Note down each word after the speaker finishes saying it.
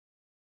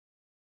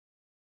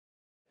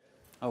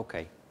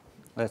Okay,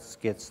 let's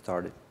get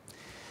started.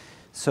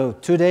 So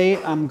today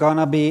I'm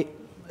gonna be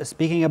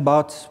speaking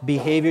about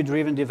behavior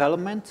driven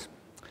development.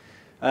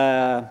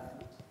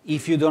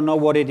 If you don't know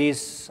what it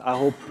is, I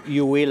hope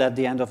you will at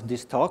the end of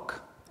this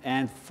talk.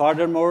 And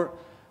furthermore,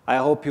 I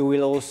hope you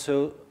will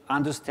also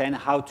understand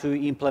how to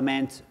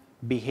implement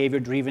behavior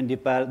driven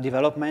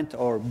development,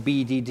 or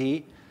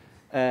BDD,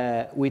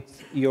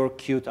 with your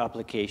Qt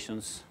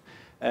applications.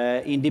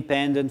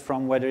 Independent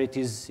from whether it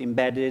is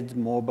embedded,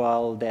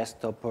 mobile,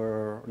 desktop,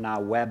 or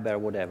now web or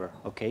whatever,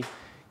 okay?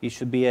 It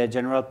should be a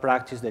general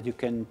practice that you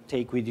can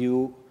take with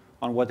you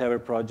on whatever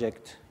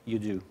project you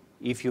do,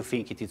 if you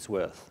think it is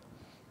worth.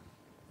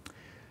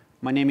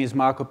 My name is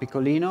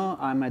Piccolino.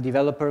 I'm a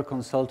developer,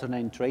 consultant,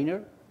 and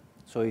trainer.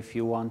 So if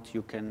you want,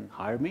 you can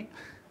hire me.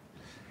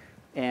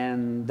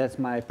 And that's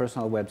my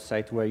personal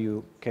website where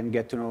you can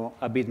get to know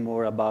a bit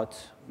more about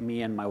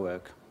me and my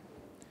work.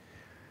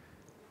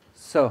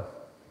 So,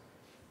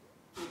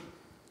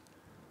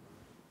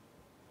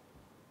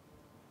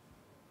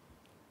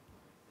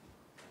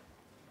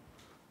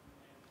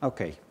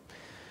 okay,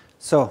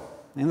 so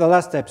in the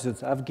last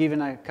episodes, I've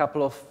given a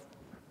couple of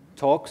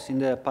talks in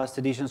the past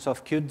editions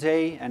of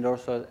QtDay and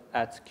also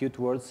at Qt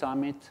World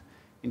Summit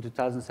in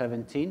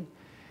 2017.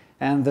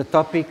 And the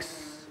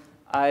topics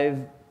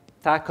I've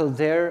tackled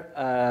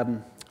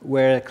there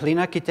were clean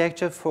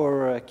architecture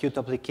for Qt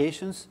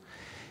applications.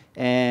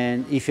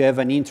 And if you have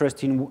an interest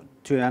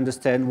to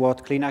understand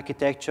what clean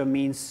architecture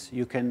means,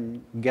 you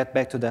can get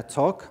back to that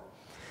talk.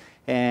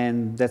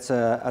 And that's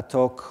a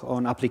talk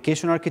on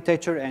application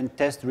architecture and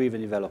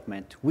test-driven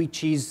development,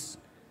 which is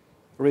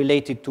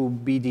related to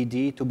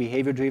BDD, to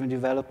behavior-driven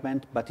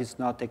development, but it's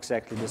not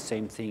exactly the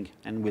same thing,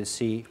 and we'll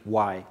see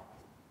why.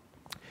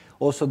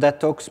 Also, that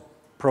talk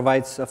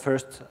provides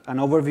first an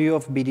overview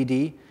of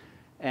BDD,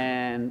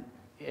 and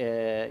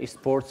it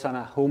supports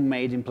a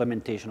homemade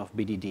implementation of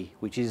BDD,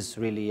 which is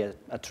really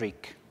a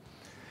trick.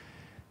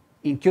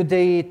 In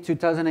QtDay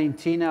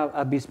 2019,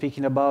 I'll be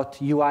speaking about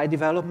UI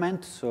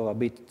development, so a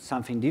bit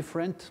something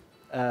different,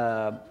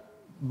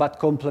 but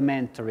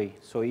complementary.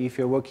 So if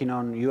you're working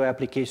on UI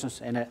applications,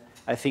 and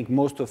I think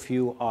most of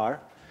you are,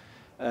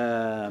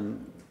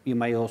 you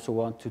might also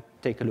want to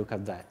take a look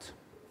at that.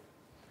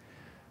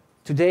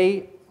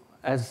 Today,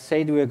 as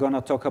said, we're going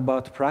to talk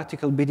about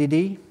practical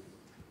BDD.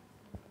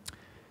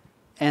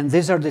 And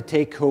these are the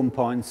take-home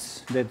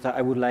points that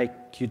I would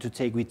like you to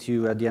take with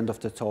you at the end of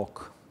the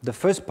talk. The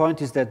first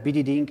point is that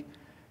BDD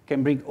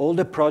can bring all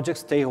the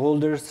project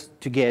stakeholders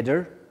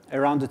together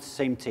around the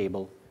same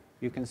table.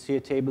 You can see a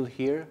table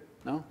here,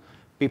 no?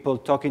 People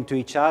talking to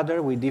each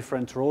other with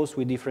different roles,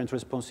 with different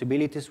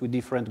responsibilities, with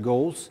different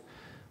goals.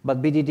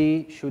 But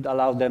BDD should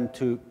allow them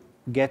to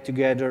get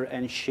together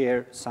and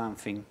share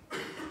something.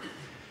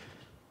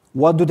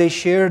 What do they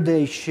share?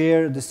 They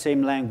share the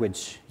same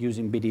language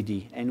using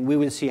BDD, and we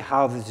will see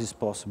how this is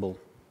possible.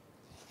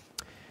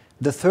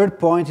 The third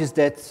point is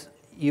that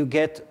you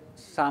get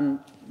some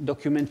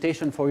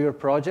documentation for your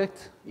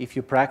project if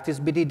you practice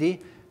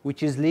BDD,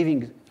 which is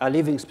a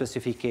living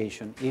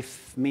specification.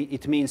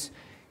 It means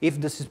if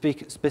the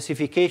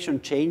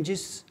specification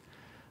changes,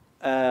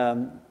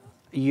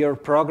 your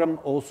program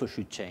also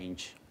should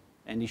change,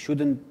 and it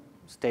shouldn't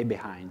stay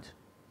behind.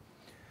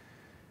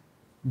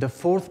 The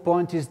fourth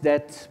point is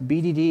that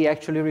BDD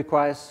actually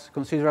requires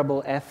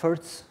considerable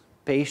efforts,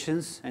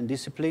 patience, and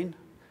discipline,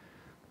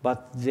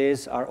 but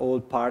these are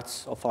all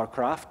parts of our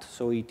craft,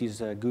 so it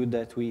is good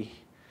that we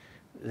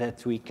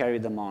carry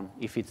them on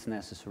if it's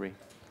necessary.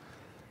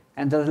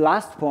 And the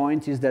last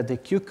point is that the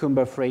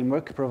Cucumber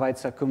framework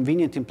provides a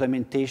convenient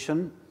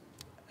implementation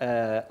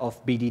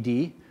of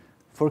BDD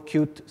for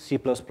Qt C++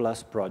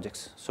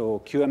 projects.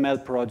 So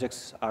QML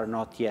projects are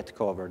not yet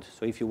covered.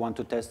 So if you want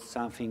to test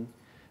something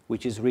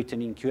which is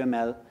written in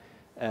QML,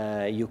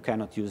 you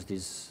cannot use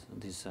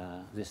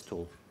this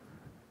tool.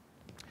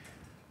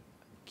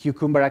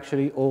 Cucumber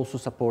actually also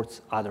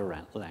supports other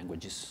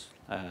languages,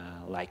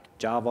 like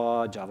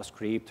Java,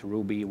 JavaScript,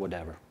 Ruby,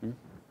 whatever.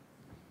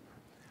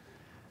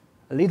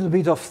 A little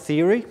bit of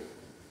theory.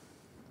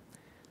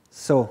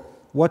 So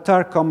what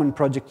are common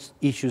project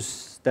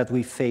issues that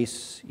we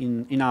face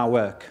in our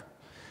work?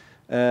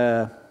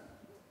 The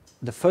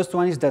first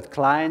one is that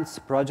clients,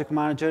 project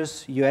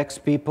managers, UX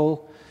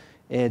people,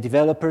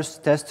 developers,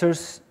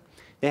 testers,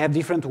 they have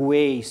different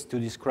ways to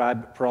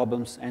describe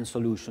problems and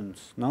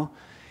solutions. No?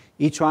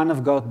 Each one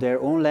have got their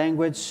own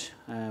language,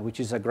 which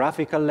is a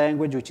graphical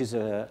language, which is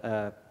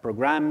a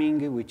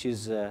programming, which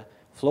is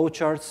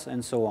flowcharts,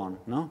 and so on.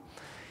 No?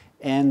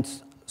 And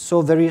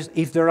so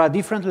if there are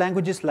different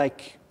languages,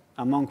 like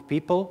among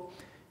people,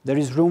 there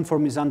is room for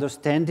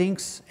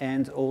misunderstandings,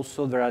 and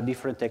also there are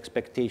different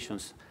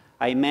expectations.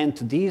 I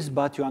meant this,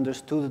 but you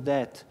understood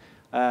that.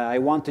 I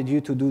wanted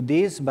you to do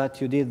this,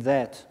 but you did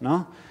that.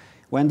 No?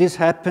 When this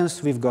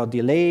happens, we've got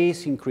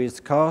delays,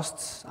 increased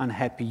costs,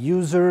 unhappy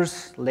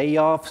users,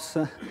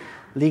 layoffs,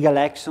 legal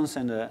actions,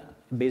 and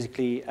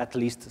basically at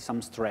least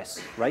some stress,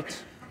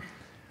 right?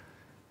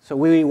 So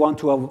we want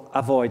to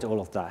avoid all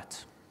of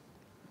that.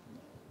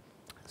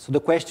 So the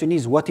question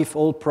is, what if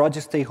all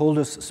project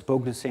stakeholders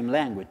spoke the same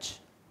language?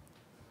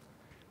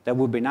 That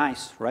would be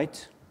nice,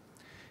 right?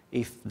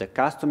 If the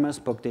customer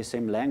spoke the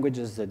same language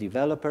as the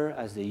developer,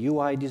 as the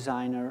UI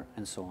designer,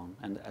 and so on,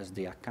 and as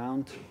the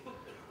account.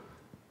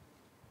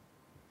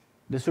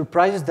 The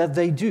surprise is that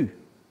they do.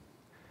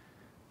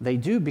 They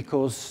do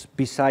because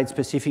besides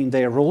specifying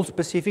their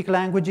role-specific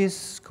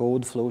languages,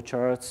 code,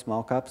 flowcharts,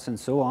 mockups, and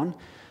so on,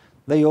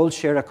 they all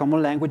share a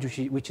common language,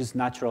 which is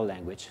natural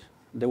language,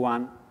 the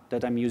one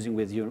that I'm using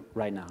with you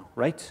right now,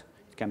 right?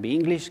 It can be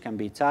English, it can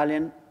be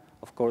Italian.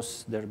 Of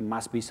course, there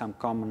must be some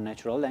common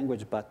natural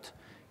language, but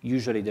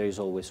usually there is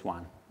always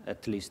one,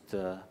 at least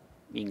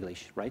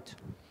English, right?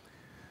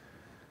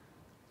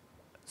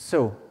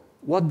 So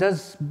what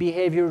does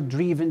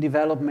behavior-driven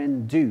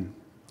development do?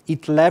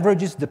 It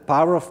leverages the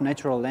power of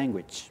natural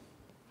language.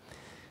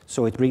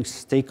 So it brings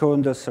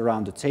stakeholders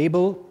around the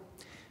table.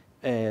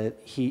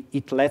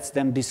 It lets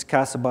them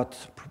discuss about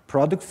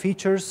product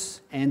features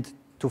and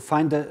to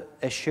find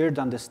a shared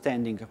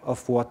understanding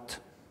of what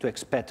to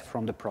expect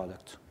from the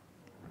product.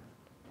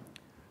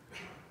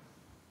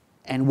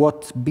 And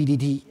what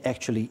BDD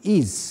actually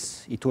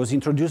is. It was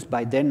introduced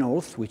by Dan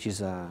North,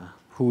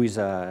 who is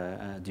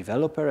a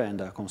developer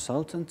and a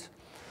consultant,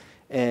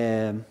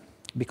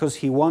 because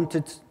he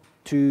wanted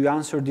to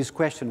answer this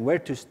question, where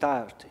to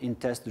start in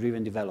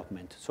test-driven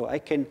development. So I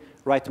can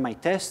write my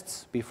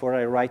tests before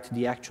I write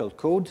the actual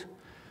code,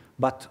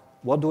 but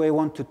what do I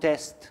want to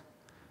test?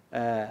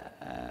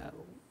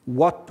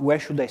 Where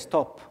should I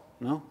stop?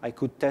 No? I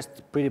could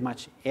test pretty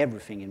much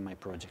everything in my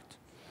project.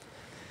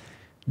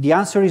 The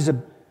answer is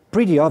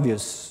pretty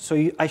obvious.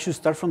 So I should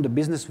start from the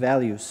business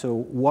value. So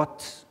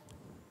what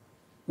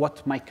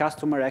my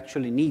customer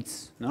actually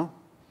needs, no?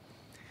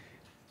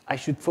 I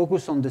should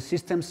focus on the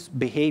system's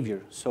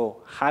behavior,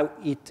 so how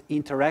it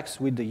interacts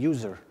with the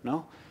user,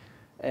 no?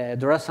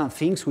 There are some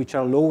things which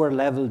are lower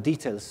level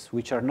details,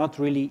 which are not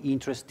really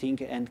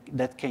interesting and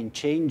that can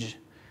change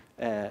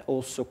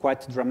also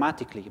quite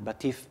dramatically.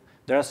 But if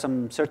there are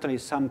certainly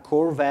some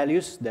core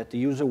values that the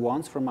user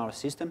wants from our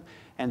system,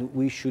 and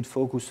we should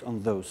focus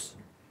on those.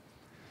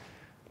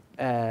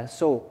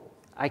 So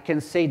I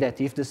can say that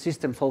if the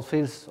system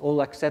fulfills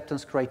all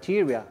acceptance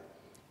criteria,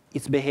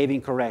 it's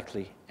behaving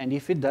correctly. And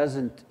if it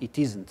doesn't, it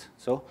isn't.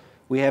 So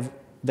we have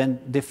then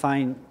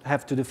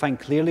have to define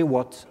clearly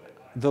what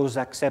those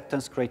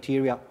acceptance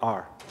criteria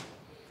are.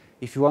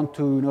 If you want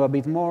to know a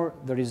bit more,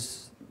 there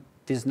is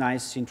this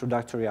nice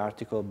introductory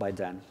article by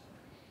Dan.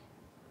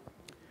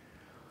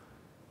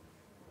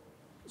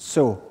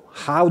 So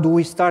how do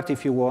we start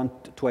if you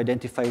want to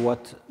identify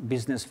what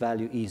business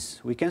value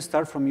is? We can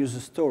start from user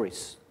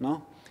stories,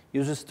 no?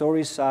 User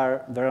stories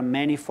there are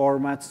many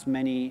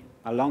formats,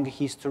 a long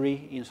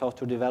history in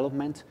software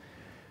development.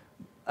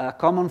 A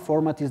common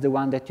format is the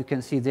one that you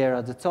can see there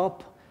at the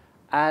top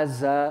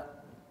as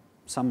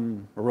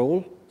some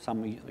role,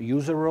 some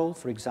user role,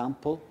 for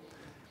example.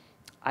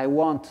 I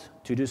want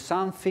to do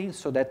something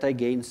so that I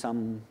gain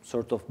some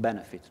sort of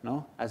benefit,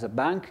 no? As a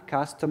bank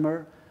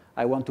customer,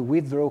 I want to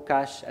withdraw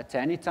cash at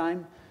any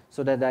time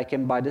so that I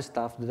can buy the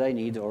stuff that I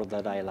need or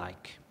that I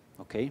like,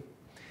 okay?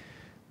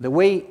 The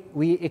way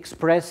we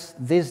express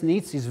these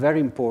needs is very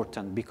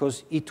important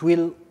because it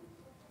will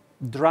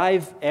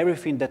drive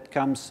everything that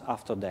comes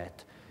after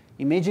that.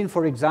 Imagine,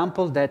 for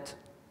example, that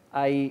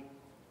I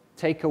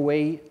take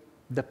away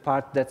the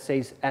part that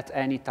says at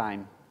any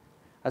time.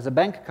 As a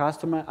bank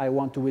customer, I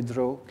want to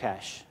withdraw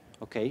cash,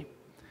 okay?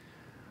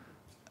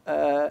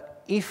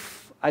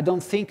 If I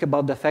don't think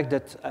about the fact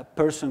that a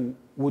person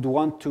would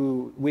want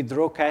to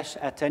withdraw cash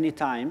at any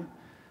time,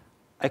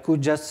 I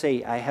could just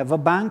say, I have a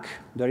bank,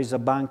 there is a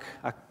bank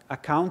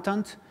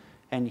accountant,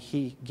 and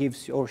he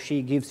gives or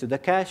she gives you the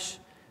cash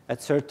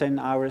at certain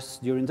hours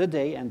during the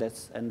day, and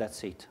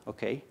that's it,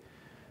 okay?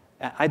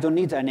 I don't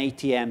need an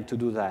ATM to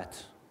do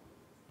that.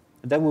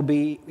 It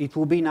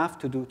will be enough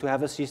to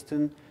have a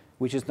system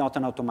which is not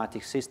an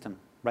automatic system,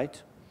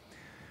 right?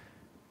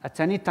 At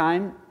any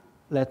time,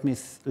 let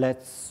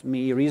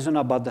me reason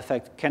about the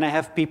fact, can I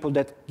have people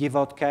that give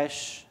out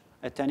cash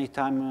at any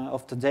time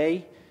of the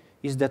day?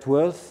 Is that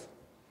worth?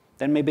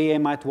 Then maybe I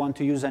might want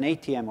to use an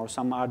ATM or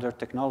some other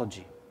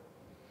technology.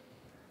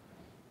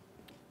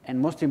 And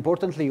most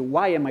importantly,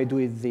 why am I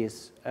doing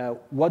this?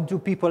 Why do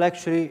people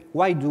actually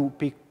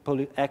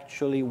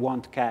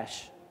want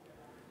cash?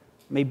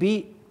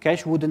 Maybe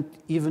cash wouldn't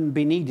even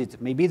be needed.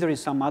 Maybe there is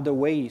some other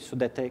way so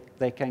that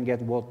they can get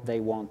what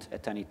they want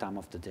at any time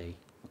of the day,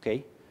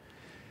 okay?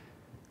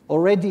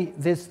 Already,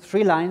 these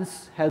 3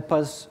 lines help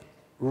us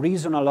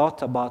reason a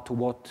lot about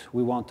what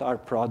we want our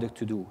product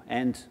to do.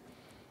 And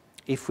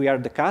if we are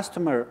the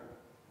customer,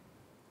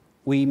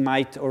 we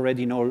might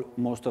already know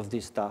most of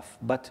this stuff.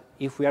 But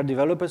if we are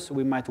developers,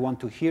 we might want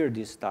to hear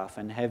this stuff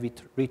and have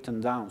it written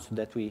down so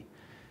that we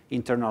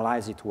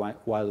internalize it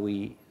while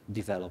we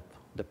develop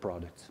the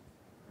product.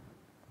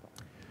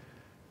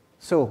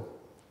 So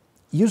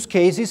use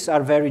cases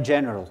are very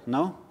general,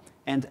 no?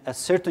 And a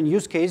certain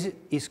use case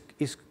is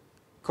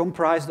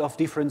comprised of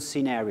different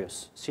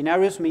scenarios.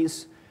 Scenarios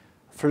means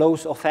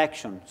flows of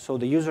action. So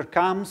the user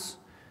comes,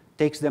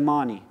 takes the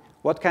money.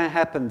 What can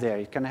happen there?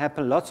 It can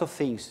happen lots of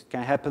things. It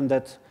can happen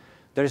that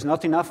there is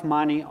not enough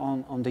money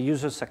on the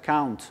user's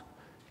account.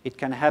 It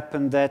can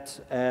happen that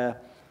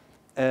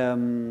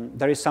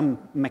there is some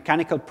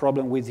mechanical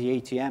problem with the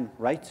ATM,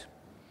 right?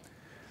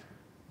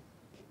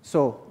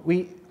 So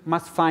we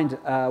must find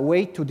a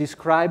way to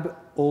describe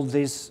all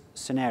these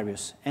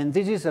scenarios. And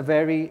this is a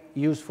very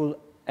useful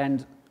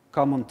and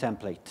common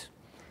template.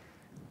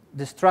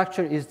 The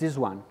structure is this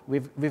one.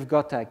 We've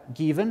got a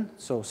given,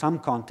 so some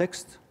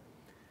context,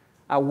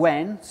 a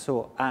when,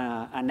 so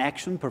an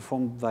action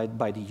performed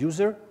by the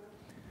user,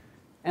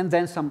 and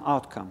then some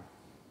outcome.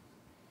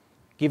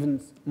 Given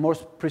more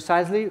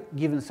precisely,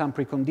 given some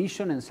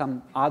precondition and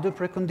some other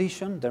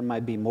precondition, there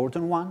might be more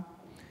than one.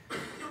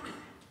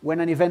 When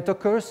an event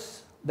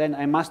occurs, then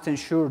I must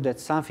ensure that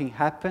something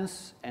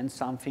happens and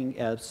something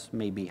else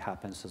maybe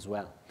happens as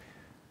well.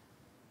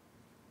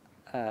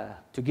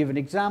 To give an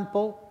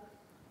example,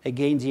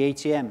 again, the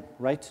ATM,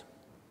 right?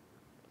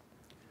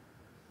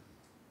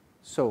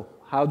 So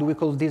how do we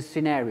call this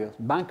scenario?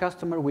 Bank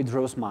customer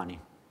withdraws money.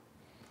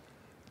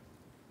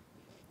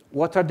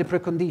 What are the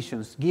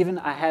preconditions? Given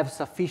I have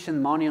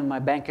sufficient money on my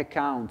bank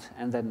account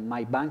and that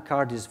my bank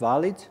card is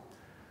valid,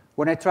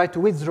 when I try to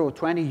withdraw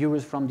 20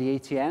 euros from the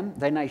ATM,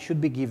 then I should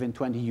be given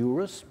 20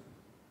 euros.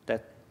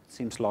 That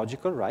seems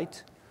logical,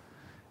 right?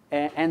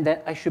 And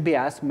that I should be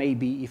asked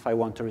maybe if I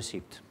want a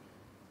receipt.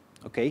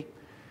 Okay?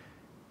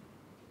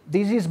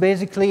 This is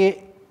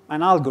basically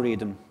an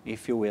algorithm,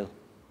 if you will,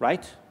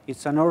 right?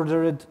 It's an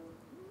ordered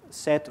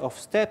set of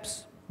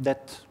steps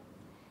that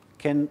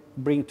can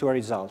bring to a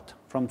result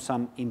from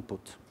some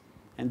input.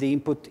 And the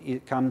input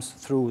comes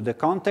through the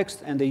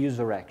context and the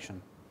user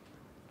action.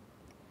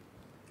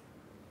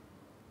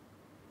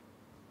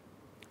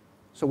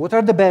 So what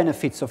are the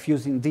benefits of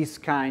using this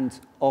kind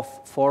of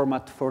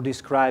format for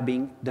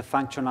describing the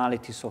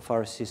functionalities of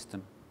our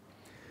system?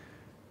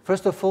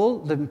 First of all,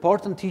 the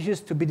important issues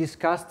to be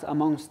discussed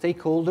among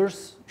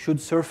stakeholders should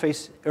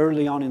surface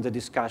early on in the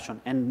discussion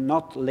and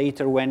not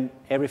later when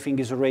everything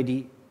is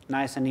already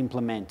nice and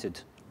implemented,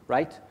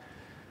 right?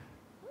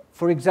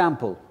 For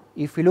example,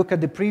 if we look at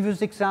the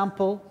previous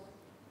example,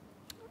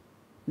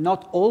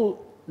 not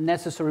all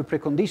necessary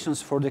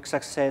preconditions for the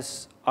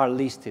success are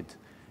listed.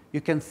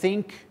 You can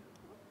think,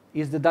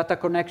 is the data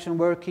connection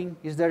working?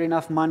 Is there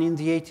enough money in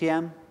the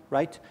ATM,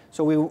 right?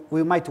 So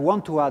we might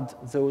want to add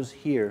those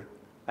here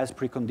as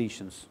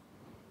preconditions.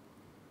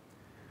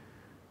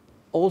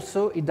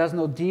 Also, it does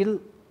not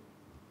deal,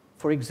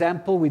 for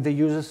example, with the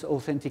user's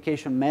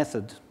authentication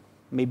method.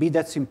 Maybe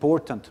that's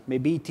important,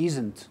 maybe it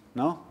isn't,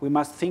 no? We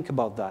must think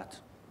about that.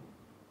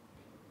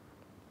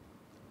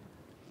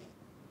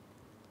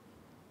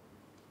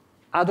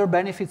 Other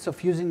benefits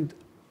of using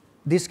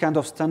this kind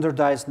of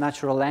standardized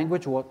natural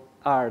language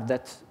are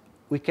that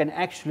we can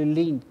actually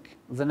link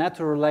the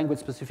natural language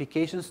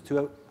specifications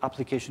to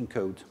application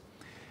code.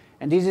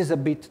 And this is a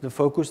bit the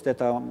focus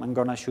that I'm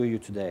going to show you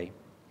today.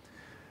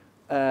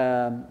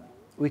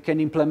 We can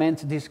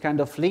implement this kind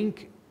of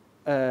link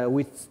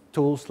with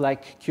tools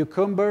like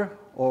Cucumber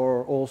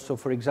or also,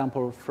 for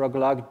example,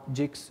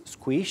 Froglogic's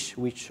Squish,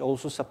 which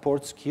also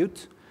supports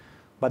Qt.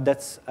 But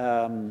that's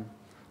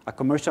a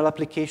commercial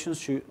application.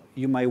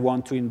 You might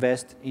want to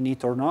invest in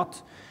it or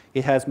not.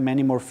 It has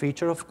many more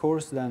features, of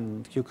course,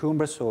 than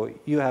Cucumber, so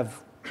you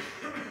have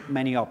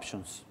many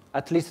options,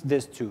 at least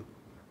these two.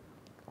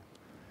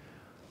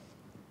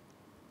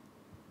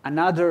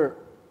 Another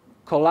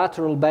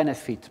collateral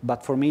benefit,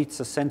 but for me it's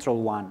a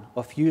central one,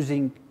 of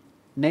using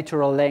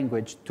natural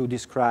language to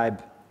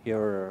describe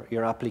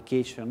your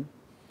application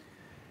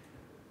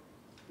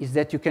is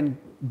that you can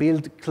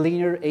build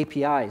cleaner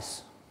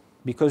APIs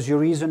because you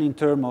reason in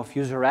terms of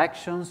user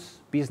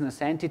actions,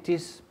 business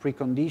entities,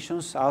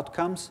 preconditions,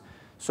 outcomes.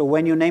 So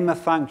when you name a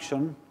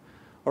function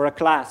or a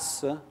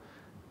class,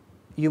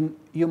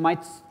 you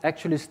might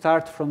actually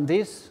start from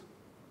this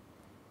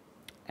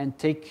and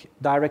take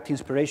direct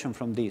inspiration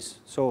from this.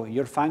 So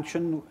your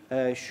function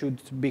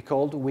should be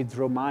called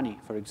withdraw money,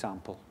 for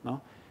example,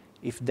 no?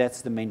 If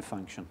that's the main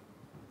function.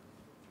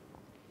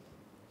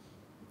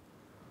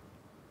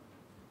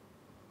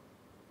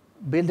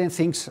 Building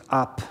things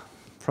up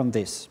from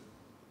this.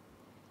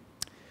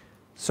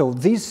 So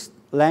this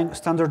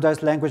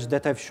standardized language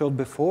that I've showed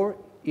before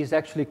is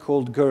actually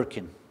called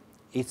Gherkin.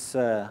 It's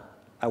a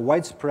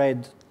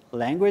widespread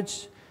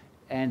language,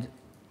 and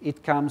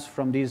it comes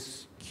from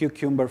this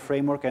Cucumber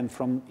framework and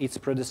from its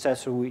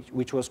predecessor,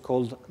 which was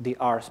called the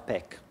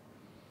R-spec.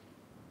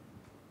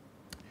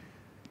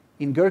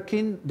 In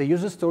Gherkin, the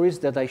user stories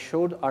that I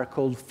showed are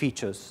called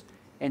features,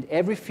 and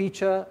every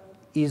feature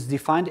is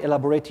defined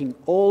elaborating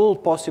all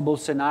possible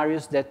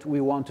scenarios that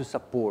we want to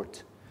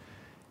support.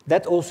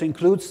 That also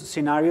includes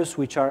scenarios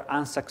which are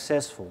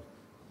unsuccessful.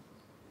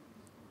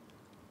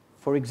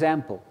 For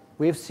example,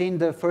 we've seen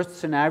the first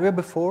scenario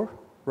before,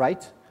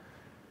 right?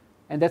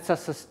 And that's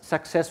a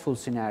successful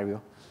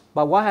scenario.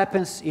 But what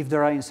happens if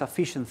there are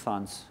insufficient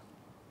funds?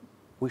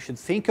 We should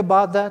think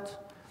about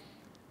that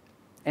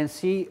and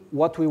see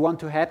what we want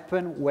to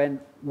happen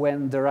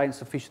when there are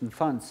insufficient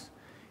funds.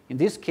 In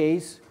this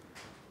case,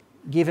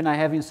 given I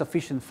have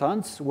insufficient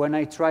funds, when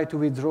I try to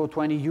withdraw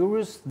 20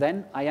 euros,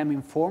 then I am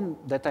informed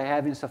that I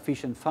have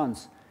insufficient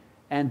funds.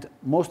 And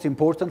most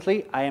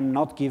importantly, I am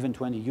not given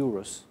 20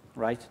 euros,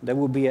 right? That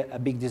would be a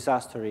big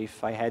disaster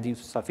if I had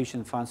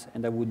insufficient funds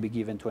and I would be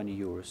given 20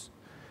 euros.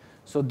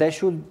 So that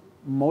should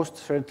most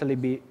certainly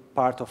be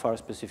part of our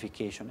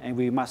specification. And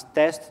we must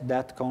test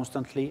that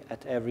constantly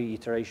at every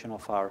iteration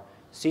of our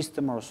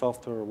system or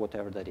software or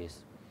whatever that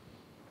is.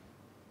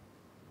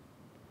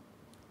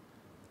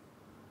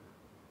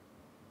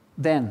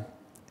 Then,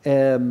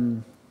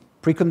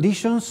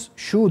 preconditions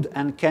should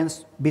and can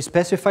be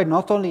specified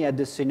not only at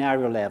the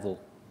scenario level,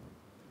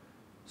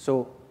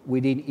 so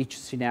within each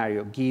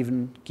scenario,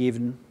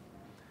 given,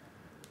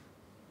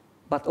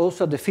 but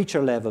also at the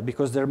feature level,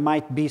 because there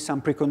might be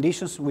some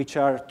preconditions which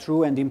are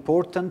true and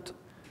important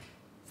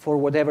for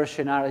whatever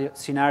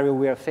scenario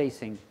we are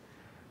facing.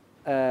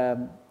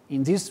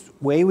 In this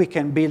way, we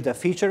can build a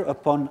feature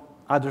upon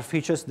other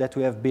features that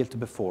we have built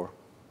before.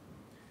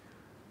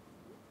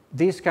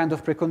 These kind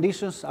of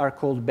preconditions are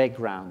called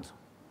background.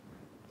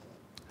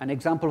 An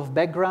example of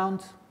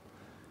background,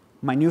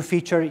 my new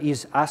feature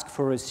is ask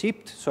for a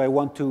receipt. So I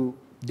want to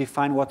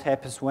define what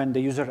happens when the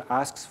user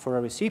asks for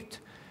a receipt.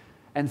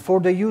 And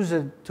for the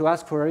user to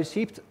ask for a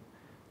receipt,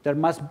 there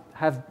must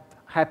have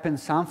happened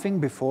something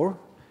before,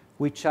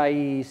 which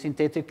I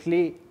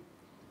synthetically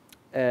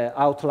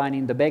outline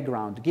in the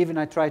background. Given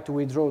I try to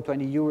withdraw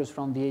 20 euros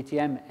from the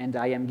ATM and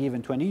I am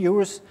given 20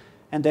 euros,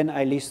 and then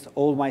I list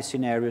all my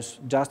scenarios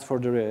just for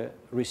the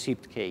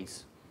receipt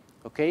case,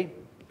 okay?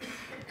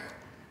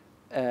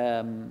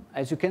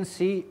 As you can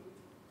see,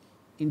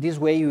 in this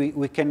way,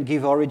 we can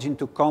give origin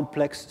to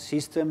complex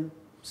systems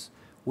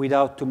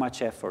without too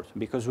much effort,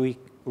 because we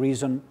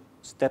reason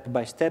step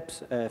by step,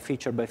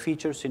 feature by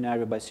feature,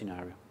 scenario by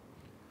scenario.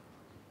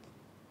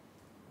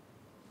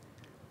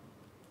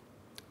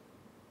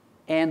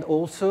 And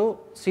also,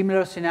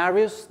 similar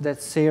scenarios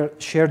that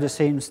share the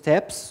same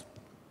steps.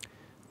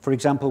 For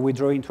example,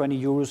 withdrawing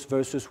 20 euros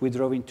versus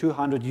withdrawing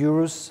 200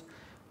 euros,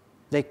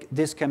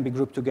 this can be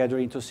grouped together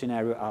into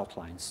scenario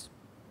outlines.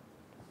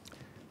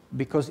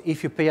 Because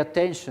if you pay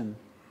attention,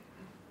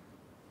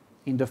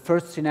 in the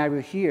first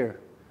scenario here,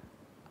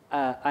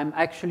 I'm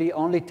actually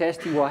only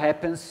testing what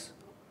happens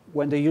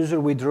when the user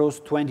withdraws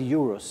 20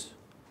 euros.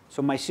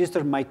 So my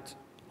system might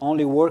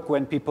only work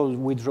when people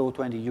withdraw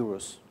 20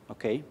 euros,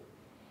 okay?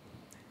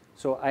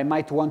 So I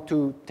might want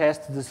to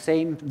test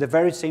the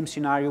very same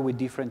scenario with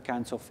different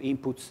kinds of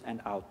inputs and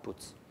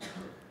outputs.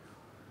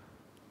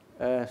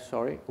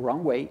 Sorry,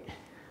 wrong way.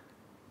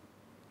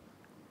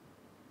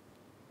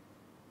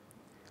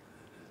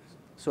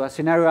 So a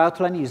scenario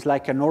outline is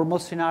like a normal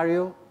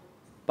scenario,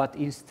 but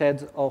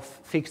instead of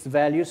fixed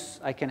values,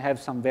 I can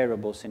have some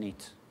variables in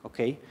it,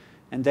 okay?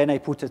 And then I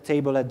put a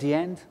table at the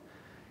end,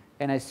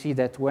 and I see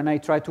that when I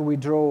try to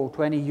withdraw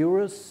 20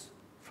 euros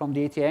from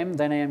the ATM,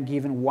 then I am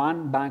given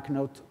one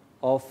banknote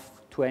of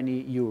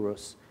 20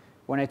 euros.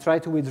 When I try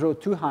to withdraw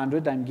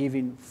 200, I'm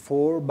giving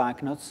 4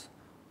 banknotes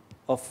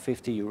of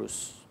 50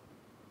 euros.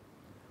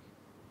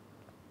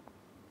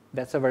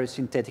 That's a very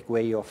synthetic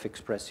way of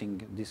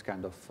expressing this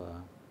kind of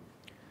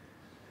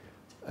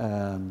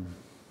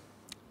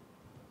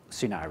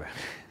scenario.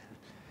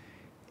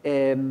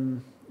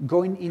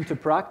 Going into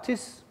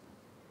practice,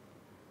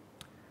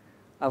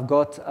 I've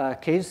got a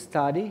case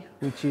study,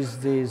 which is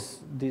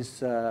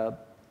this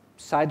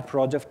side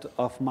project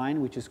of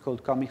mine, which is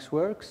called Comics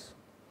Works.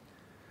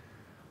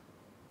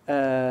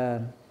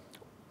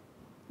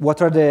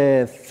 What are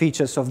the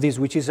features of this,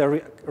 which is a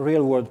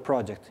real-world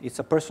project? It's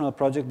a personal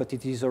project, but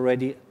it is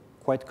already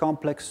quite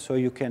complex, so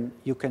you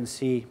can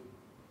see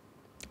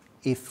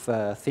if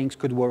things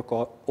could work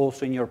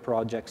also in your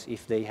projects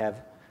if they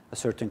have a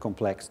certain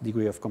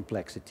degree of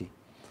complexity.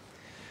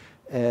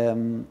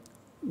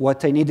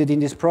 What I needed in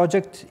this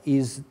project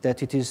is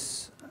that it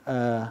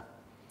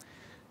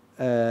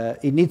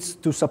needs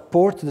to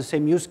support the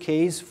same use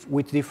case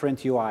with different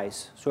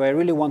UIs. So I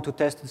really want to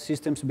test the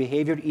system's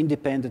behavior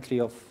independently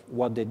of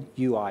what the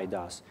UI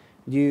does.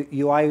 The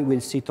UI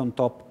will sit on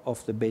top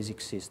of the basic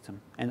system,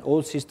 and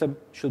all systems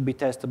should be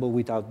testable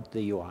without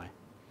the UI.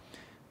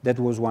 That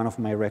was one of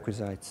my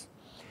requisites.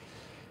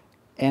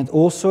 And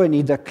also I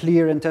need a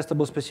clear and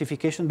testable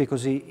specification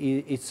because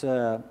it's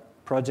a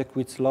project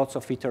with lots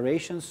of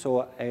iterations,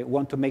 so I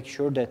want to make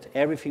sure that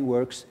everything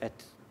works at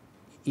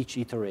each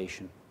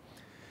iteration.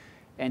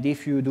 And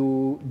if you're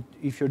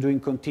doing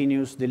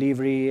continuous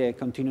delivery,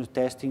 continuous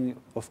testing,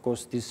 of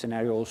course, this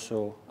scenario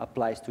also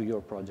applies to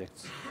your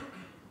projects.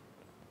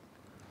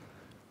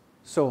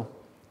 So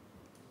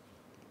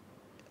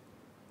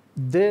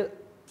the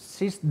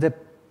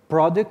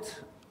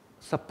product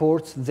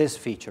supports these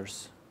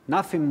features,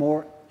 nothing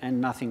more and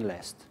nothing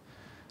less.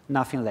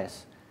 Nothing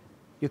less.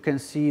 You can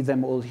see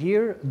them all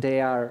here. They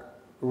are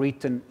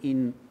written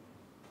in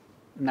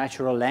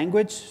natural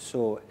language,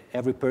 so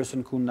every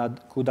person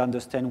could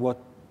understand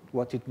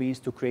what it means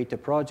to create a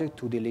project,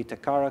 to delete a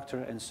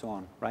character, and so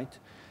on, right?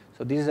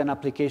 So this is an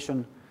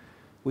application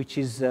which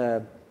is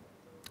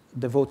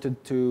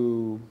devoted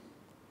to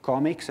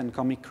comics and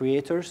comic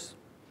creators.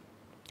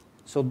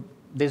 So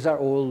these are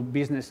all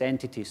business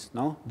entities,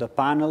 no? The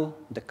panel,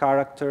 the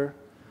character,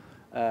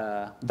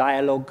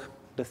 dialogue,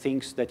 the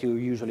things that you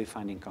usually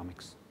find in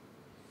comics.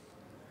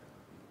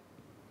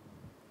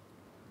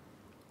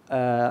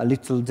 A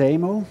little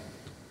demo.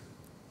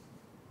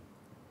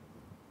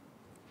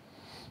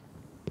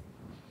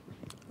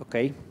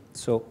 Okay,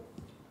 so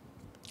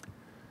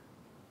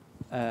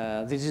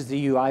this is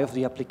the UI of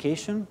the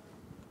application.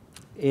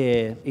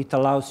 It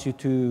allows you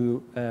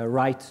to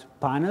write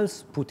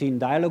panels, put in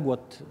dialogue,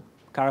 what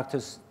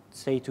characters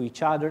say to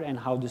each other, and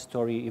how the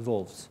story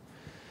evolves.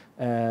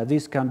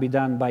 This can be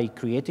done by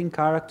creating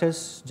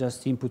characters,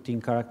 just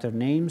inputting character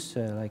names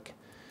like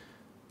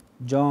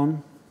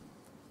John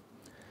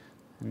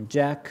and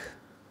Jack,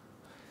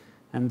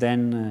 and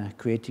then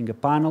creating a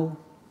panel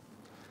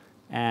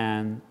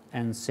and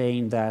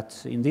saying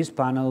that in this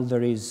panel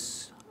there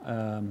is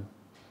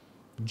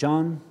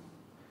John,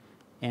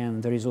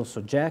 and there is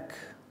also Jack,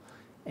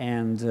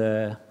 and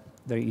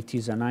it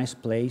is a nice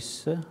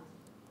place.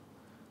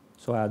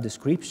 So a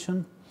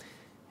description.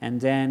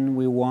 And then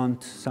we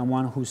want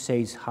someone who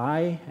says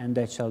hi, and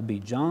that shall be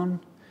John.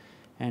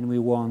 And we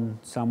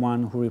want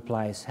someone who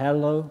replies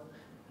hello,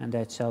 and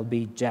that shall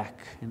be Jack.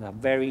 And a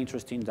very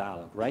interesting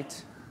dialogue,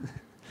 right?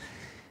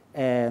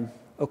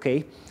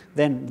 Okay,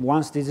 then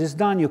once this is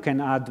done, you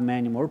can add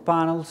many more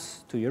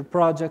panels to your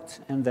project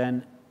and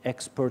then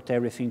export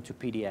everything to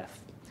PDF.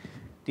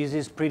 This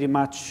is pretty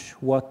much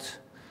what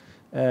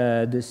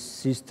the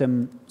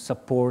system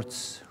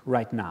supports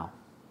right now.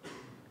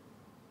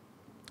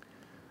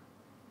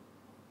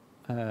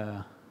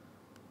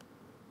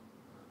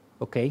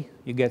 Okay,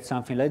 you get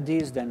something like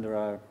this, then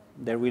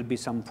there will be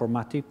some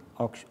formatting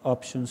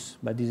options,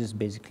 but this is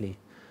basically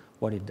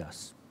what it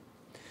does.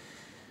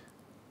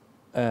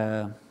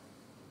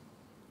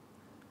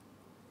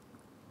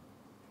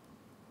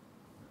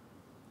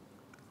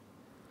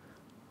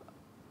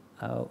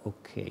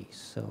 Okay,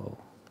 so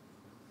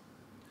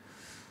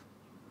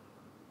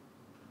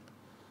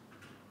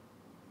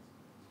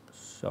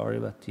sorry,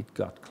 but it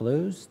got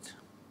closed.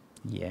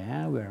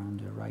 Yeah, we're on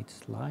the right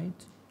slide.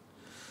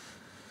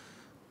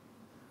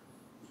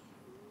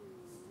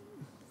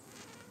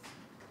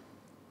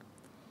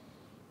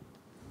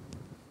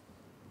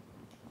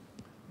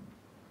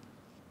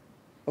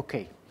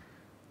 Okay,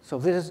 so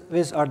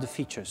these are the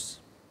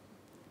features.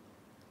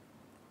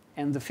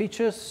 And the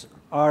features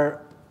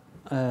are,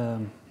 I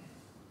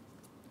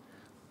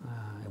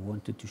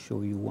wanted to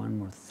show you one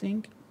more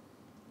thing.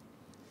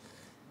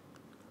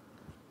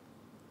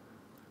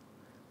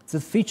 The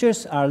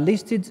features are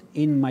listed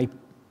in my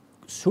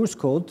source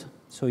code,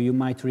 so you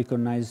might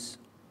recognize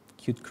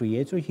Qt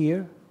Creator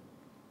here.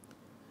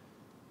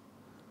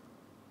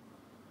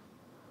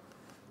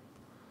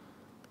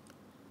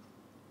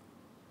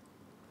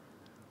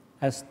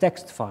 As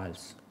text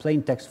files,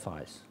 plain text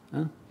files.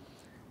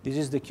 This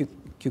is the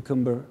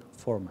Cucumber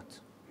format.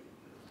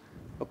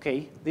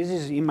 Okay, this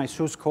is in my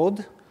source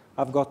code.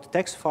 I've got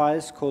text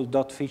files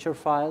called .feature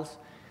files,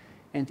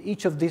 and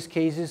each of these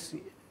cases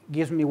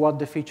gives me what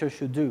the feature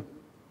should do.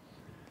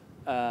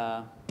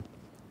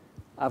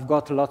 I've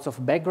got lots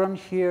of background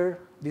here.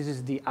 This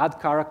is the add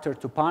character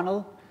to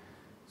panel.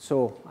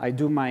 So I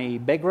do my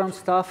background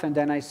stuff, and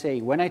then I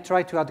say, when I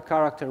try to add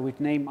character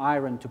with name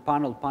Iron to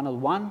panel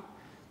 1,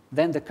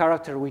 then the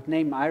character with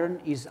name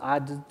Iron is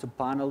added to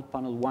panel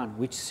 1,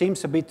 which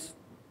seems a bit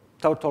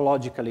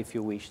tautological, if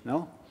you wish,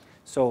 no?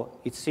 So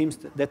it seems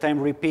that I'm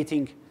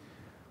repeating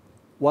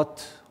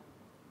what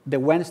the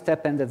when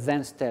step and the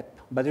then step.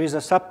 But there is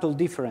a subtle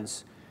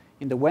difference.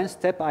 In the when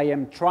step, I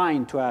am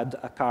trying to add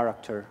a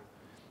character.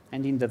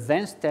 And in the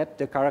then step,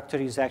 the character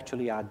is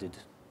actually added.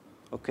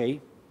 Okay?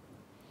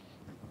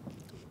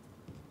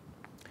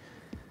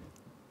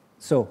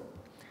 So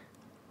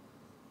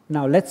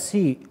now let's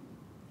see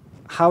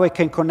how I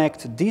can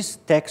connect this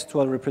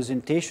textual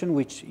representation,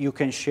 which you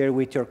can share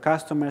with your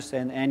customers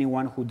and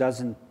anyone who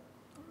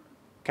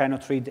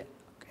cannot read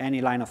any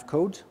line of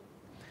code,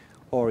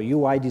 or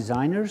UI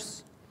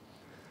designers,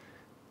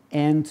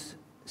 and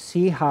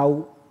see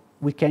how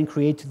we can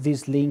create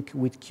this link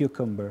with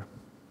Cucumber.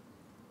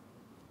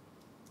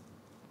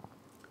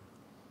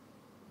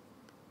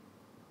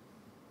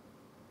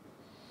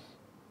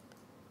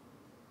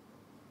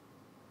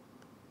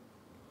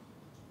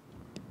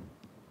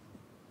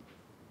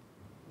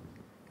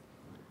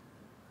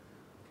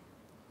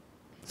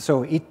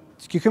 So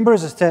Cucumber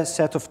is a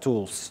set of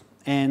tools,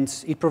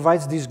 and it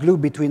provides this glue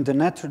between the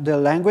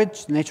natural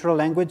language,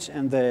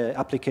 and the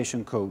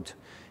application code.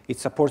 It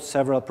supports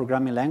several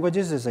programming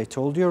languages, as I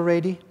told you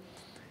already.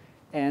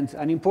 And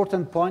an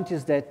important point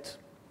is that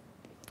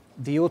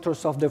the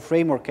authors of the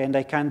framework, and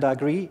I kind of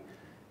agree,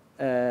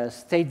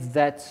 state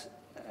that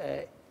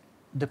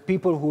the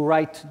people who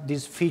write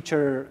these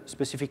feature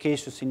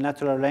specifications in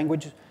natural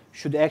language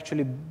should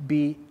actually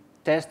be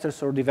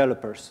testers or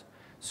developers.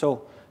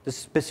 So the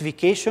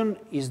specification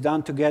is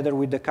done together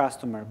with the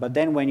customer, but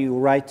then when you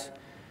write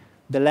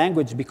the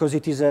language, because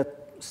it is a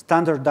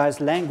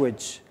standardized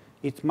language,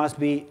 it must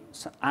be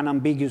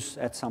unambiguous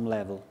at some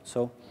level.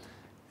 So,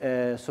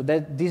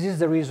 this is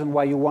the reason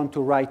why you want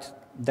to write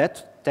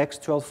that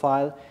textual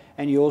file,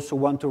 and you also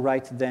want to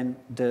write then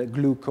the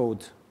glue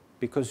code,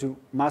 because you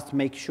must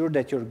make sure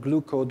that your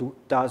glue code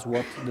does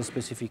what the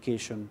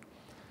specification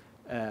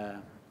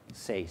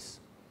says.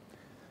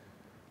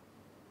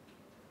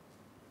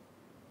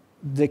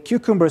 The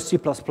Cucumber C++,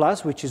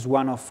 which is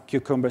one of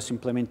Cucumber's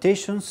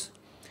implementations,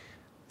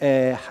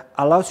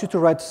 allows you to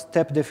write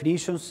step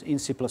definitions in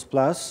C++,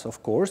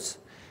 of course,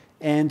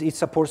 and it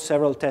supports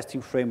several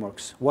testing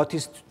frameworks. What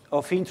is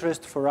of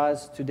interest for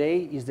us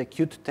today is the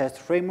QtTest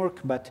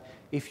framework, but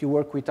if you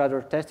work with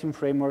other testing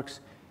frameworks,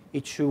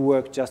 it should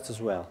work just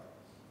as well.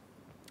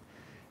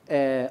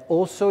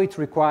 Also, it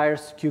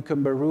requires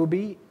Cucumber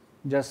Ruby,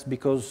 just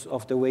because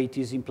of the way it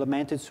is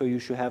implemented, so you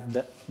should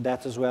have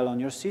that as well on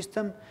your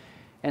system.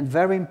 And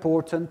very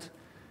important,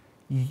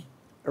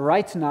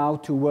 right now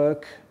to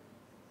work,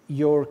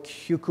 your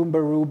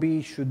Cucumber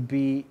Ruby should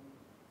be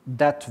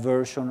that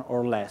version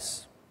or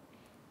less,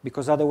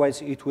 because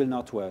otherwise it will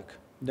not work.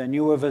 The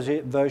newer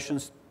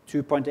versions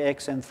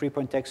 2.x and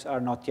 3.x are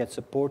not yet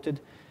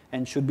supported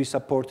and should be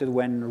supported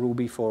when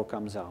Ruby 4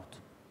 comes out.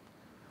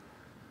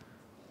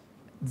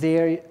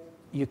 There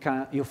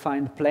you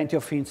find plenty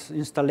of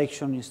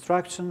installation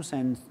instructions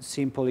and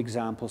simple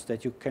examples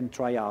that you can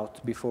try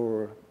out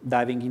before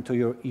diving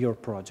into your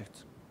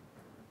project.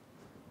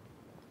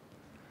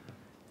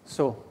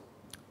 So,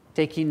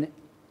 taking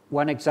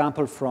one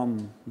example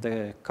from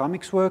the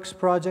ComicsWorks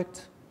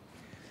project,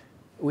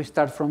 we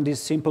start from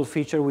this simple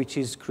feature, which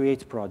is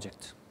create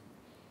project.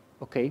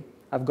 Okay,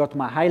 I've got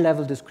my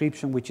high-level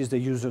description, which is the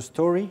user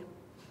story,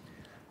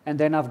 and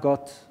then I've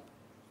got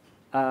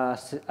a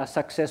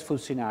successful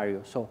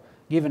scenario. So,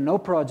 given no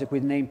project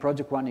with name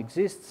project 1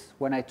 exists,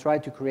 when I try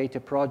to create a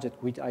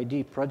project with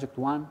ID project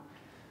 1,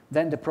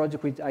 then the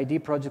project with ID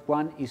project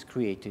 1 is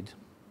created.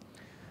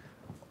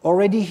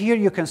 Already here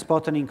you can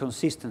spot an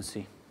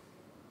inconsistency.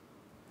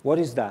 What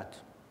is that?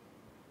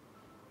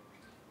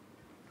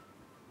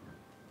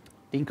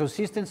 The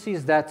inconsistency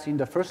is that in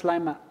the first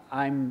line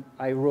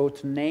I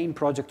wrote name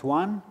project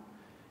 1,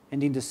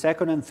 and in the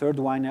second and third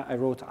one I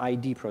wrote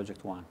ID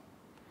project 1.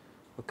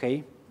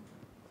 Okay?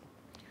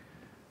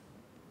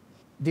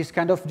 This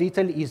kind of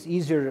detail is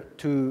easier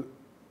to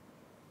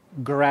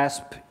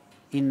grasp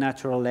in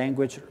natural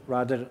language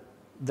rather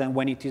than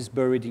when it is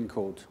buried in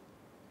code.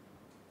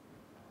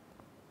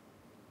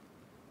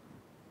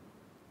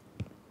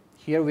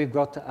 Here we've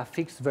got a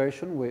fixed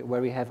version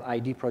where we have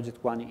ID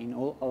project 1 in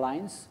all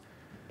lines.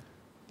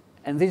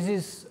 And this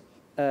is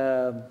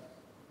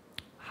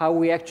how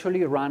we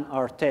actually run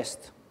our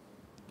test.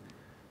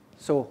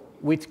 So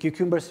with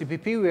Cucumber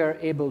CPP, we are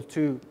able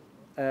to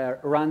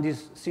run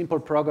this simple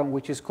program,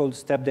 which is called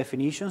step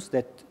definitions,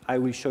 that I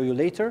will show you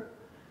later.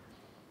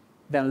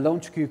 Then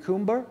launch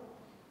Cucumber.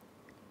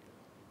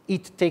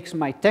 It takes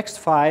my text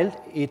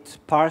file, it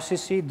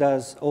parses it,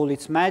 does all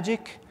its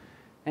magic,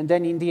 and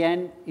then in the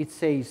end, it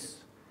says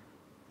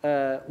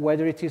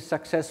whether it is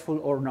successful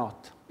or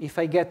not. If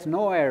I get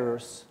no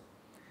errors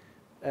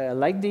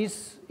like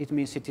this, it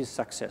means it is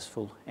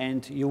successful,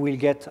 and you will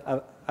get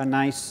a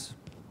nice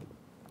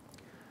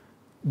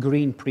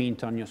green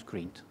print on your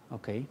screen.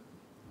 Okay?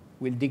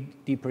 We'll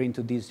dig deeper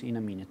into this in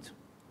a minute.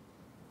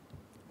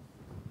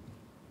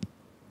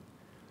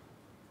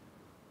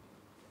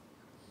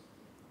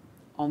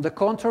 On the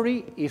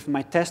contrary, if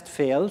my test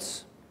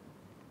fails,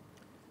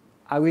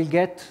 I will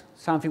get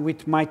something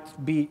which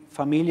might be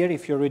familiar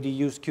if you already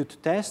use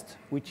QtTest,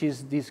 which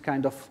is this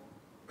kind of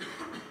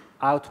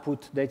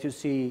output that you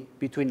see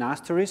between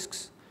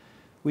asterisks,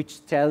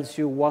 which tells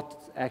you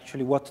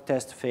what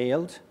test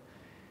failed.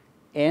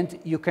 And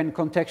you can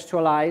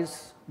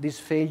contextualize this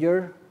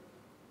failure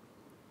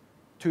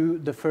to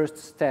the first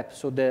step,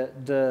 so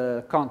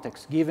the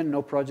context, given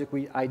no project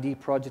with ID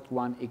project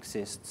 1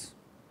 exists.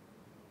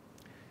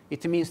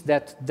 It means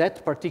that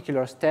that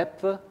particular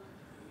step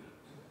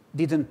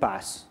didn't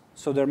pass.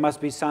 So there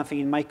must be something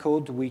in my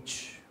code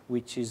which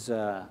is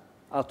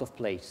out of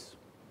place.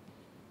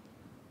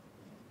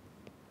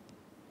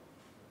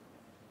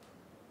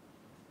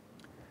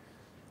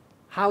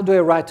 How do I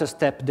write a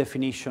step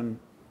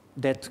definition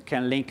that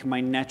can link my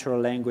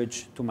natural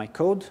language to my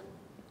code?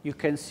 You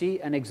can see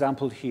an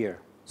example here.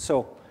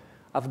 So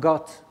I've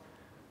got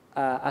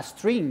a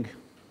string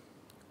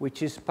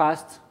which is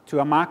passed to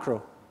a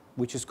macro,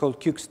 which is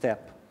called QtStep.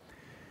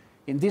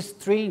 In this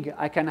string,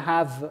 I can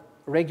have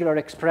regular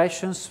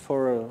expressions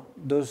for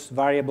those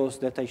variables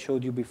that I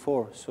showed you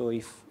before. So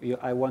if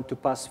I want to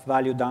pass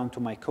value down to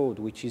my code,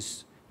 which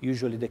is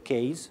usually the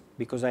case,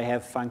 because I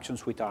have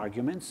functions with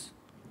arguments,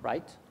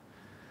 right?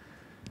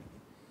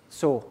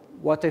 So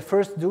what I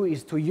first do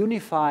is to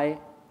unify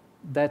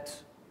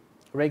that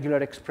regular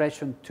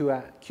expression to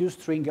a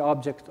QString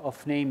object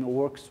of name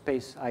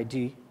workspace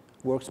ID,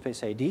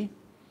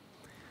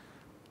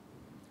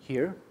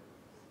 here.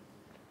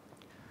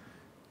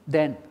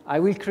 Then I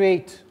will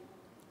create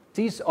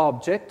this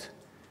object,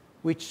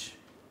 which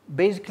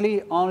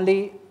basically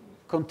only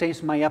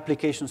contains my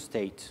application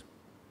state.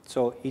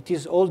 So it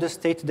is all the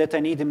state that I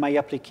need in my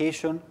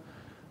application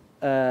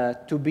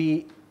to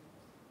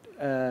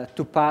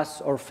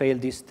pass or fail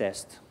this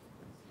test.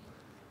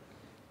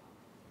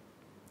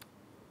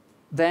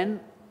 Then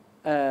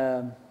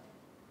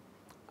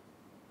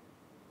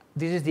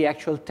this is the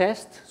actual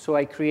test. So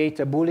I create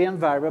a Boolean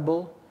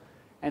variable,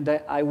 and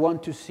I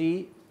want to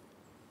see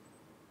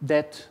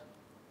that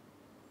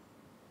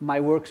my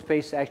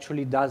workspace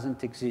actually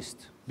doesn't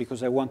exist,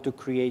 because I want to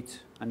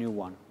create a new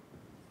one.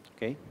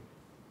 Okay?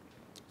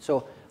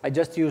 So I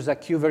just use a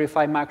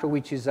QVerify macro,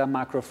 which is a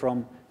macro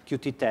from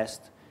QtTest.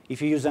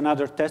 If you use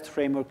another test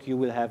framework, you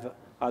will have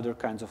other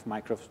kinds of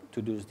macros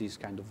to do this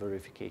kind of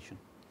verification.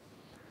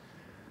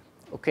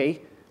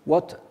 Okay,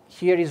 what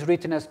here is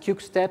written as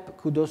QStep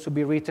could also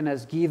be written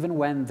as given,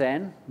 when,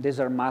 then. These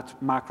are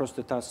macros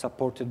that are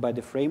supported by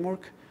the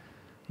framework.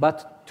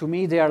 But to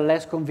me, they are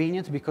less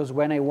convenient, because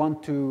when I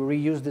want to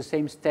reuse the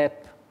same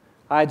step,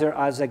 either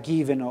as a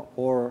given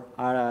or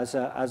as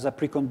a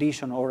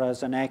precondition or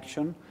as an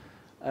action,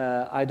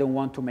 I don't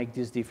want to make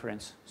this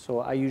difference. So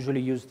I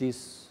usually use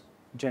this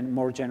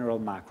more general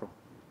macro.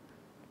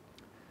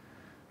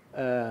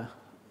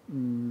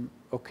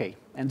 Okay,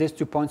 and these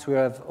 2 points we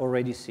have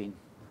already seen.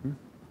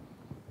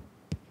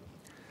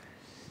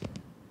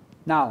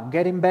 Now,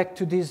 getting back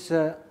to this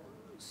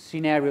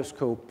scenario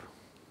scope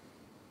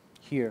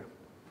here.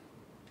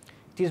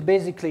 It is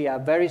basically a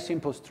very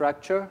simple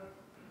structure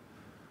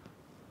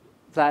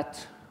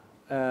that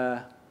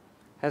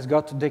has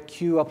got the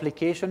Q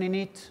application in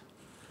it,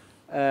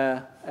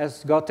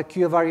 has got a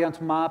Q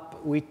variant map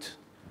with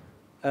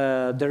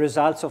the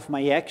results of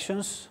my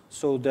actions.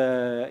 So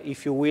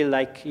if you will,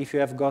 like if you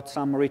have got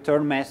some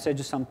return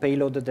message, some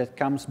payload that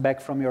comes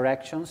back from your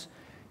actions,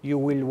 you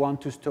will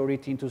want to store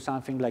it into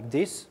something like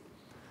this.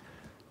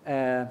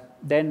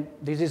 Then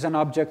this is an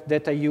object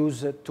that I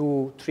use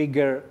to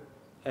trigger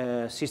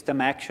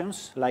system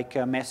actions, like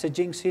a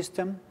messaging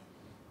system.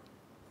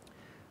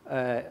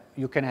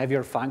 You can have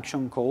your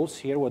function calls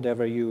here,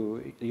 whatever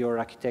your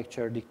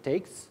architecture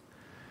dictates.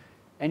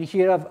 And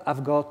here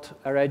I've got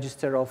a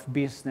register of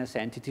business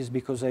entities,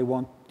 because I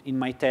want, in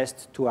my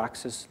test, to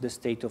access the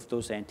state of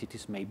those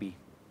entities, maybe.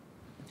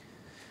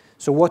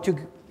 So what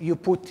you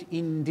put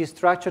in this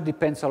structure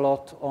depends a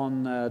lot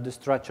on the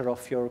structure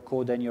of your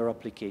code and your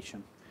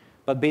application.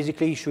 But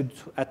basically, you should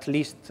at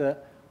least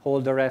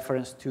hold a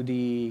reference to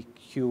the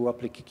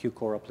Q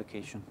core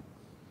application.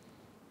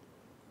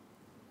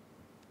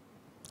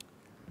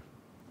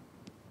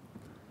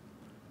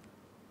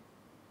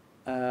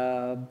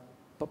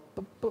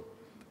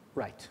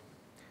 Right.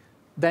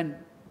 Then,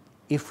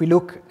 if we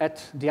look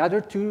at the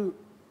other 2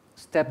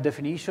 step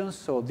definitions,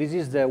 so this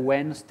is the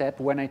when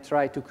step, when I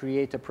try to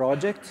create a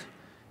project,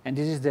 and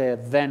this is the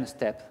then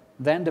step.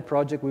 Then the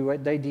project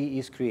with ID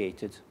is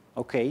created.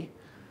 Okay.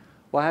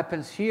 What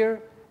happens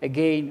here?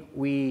 Again,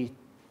 we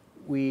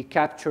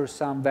capture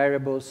some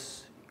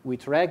variables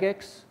with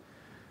regex.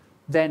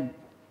 Then,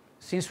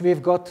 since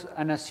we've got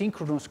an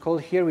asynchronous call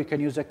here, we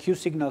can use a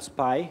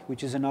QSignalSpy,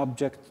 which is an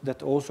object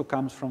that also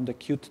comes from the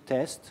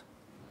QtTest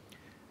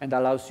and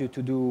allows you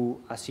to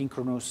do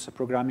asynchronous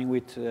programming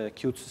with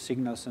Qt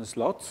signals and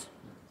slots.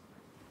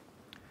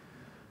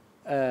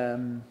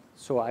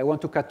 So I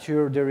want to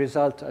capture the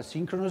result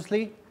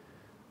asynchronously.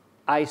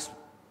 I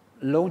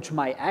launch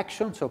my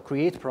action, so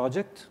create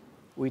project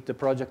with the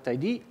project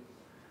ID,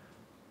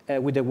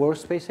 with the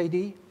workspace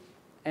ID,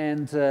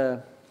 and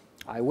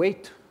I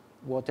wait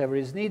whatever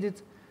is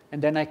needed,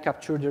 and then I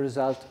capture the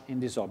result in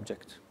this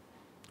object.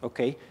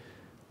 Okay.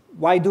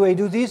 Why do I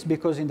do this?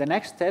 Because in the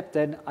next step,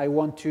 then I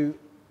want to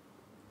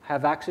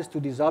have access to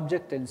this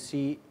object and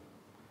see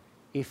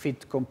if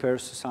it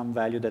compares some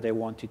value that I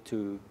want it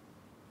to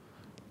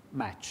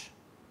match.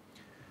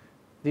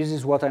 This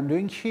is what I'm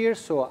doing here.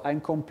 So I'm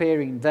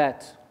comparing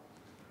that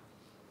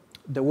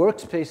the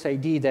workspace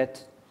ID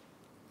that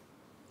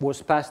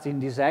was passed in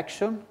this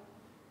action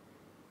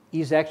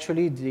is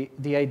actually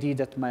the ID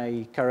that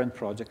my current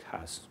project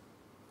has.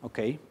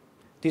 Okay?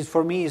 This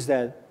for me is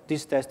that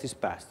this test is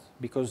passed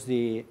because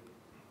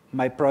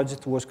my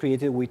project was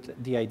created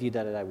with the ID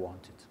that I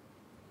wanted.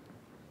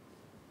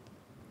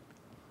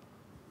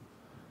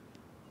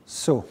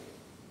 So,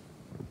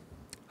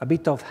 a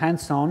bit of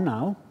hands-on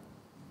now.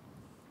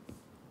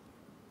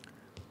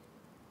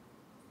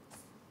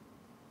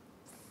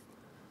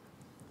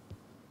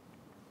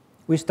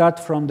 We start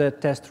from the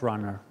test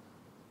runner.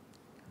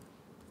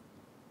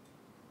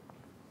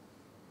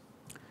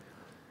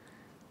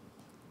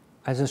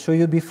 As I showed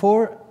you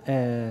before,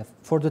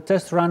 for the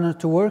test runner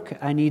to work,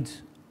 I need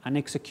an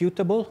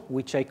executable,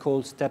 which I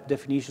call step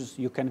definitions.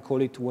 You can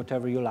call it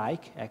whatever you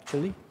like,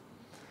 actually.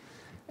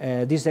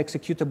 This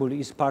executable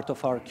is part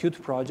of our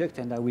Qt project,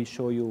 and I will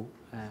show you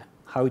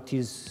how it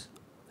is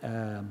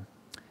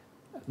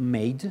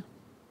made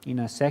in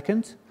a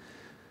second.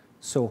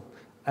 So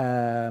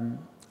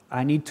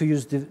I need to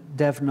use the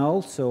dev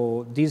null.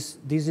 So this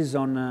is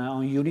on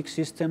Unix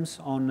systems.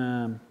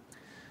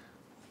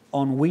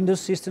 On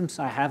Windows systems,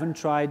 I haven't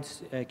tried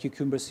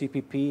Cucumber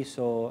CPP,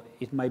 so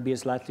it might be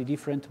slightly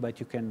different, but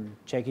you can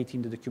check it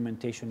in the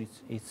documentation.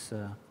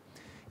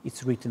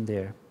 It's written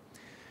there.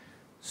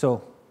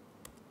 So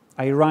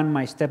I run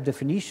my step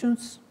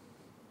definitions,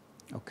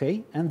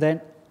 okay, and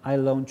then I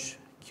launch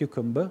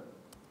Cucumber.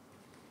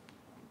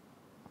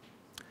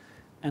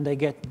 and I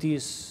get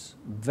this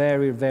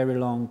very, very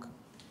long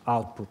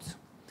output.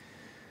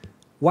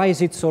 Why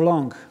is it so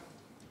long?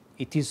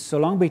 It is so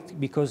long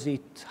because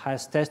it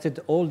has tested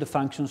all the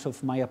functions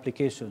of my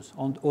applications,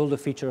 on all the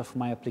features of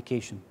my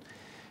application.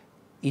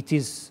 It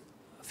is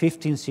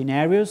 15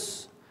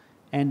 scenarios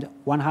and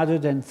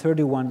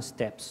 131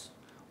 steps.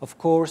 Of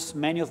course,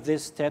 many of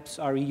these steps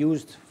are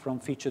used from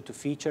feature to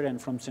feature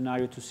and from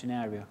scenario to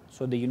scenario,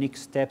 so the unique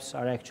steps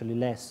are actually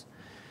less.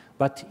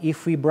 But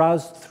if we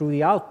browse through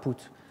the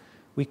output,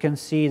 we can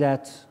see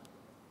that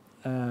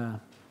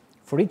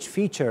for each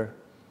feature,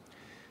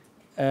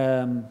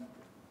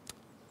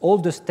 all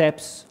the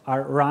steps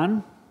are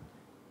run,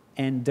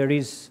 and there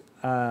is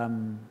a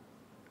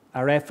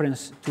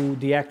reference to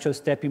the actual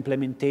step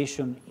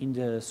implementation in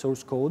the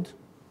source code.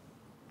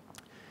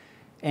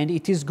 And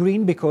it is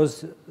green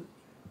because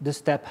the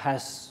step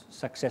has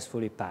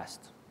successfully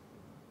passed.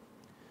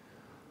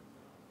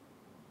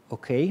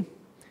 Okay,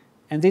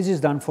 and this is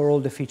done for all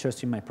the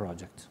features in my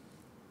project.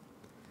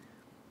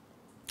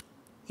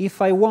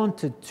 If I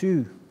wanted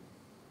to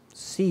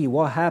see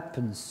what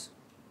happens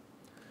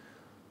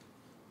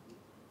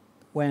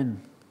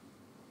when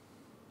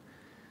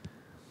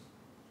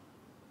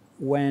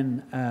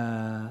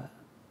a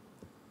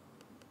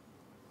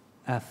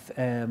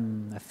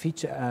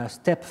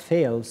step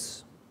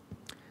fails,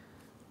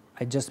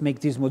 I just make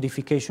this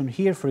modification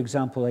here. For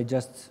example, I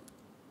just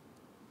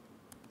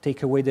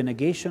take away the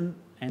negation,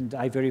 and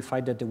I verify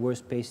that the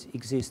worst case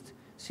exists.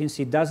 Since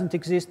it doesn't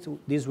exist,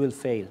 this will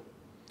fail.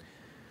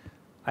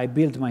 I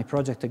build my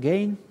project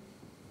again.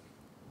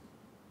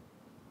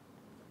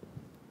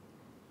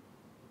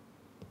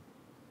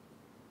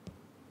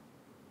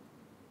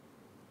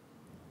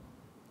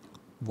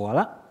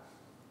 Voila.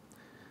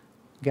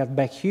 Get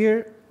back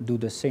here, do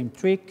the same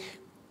trick.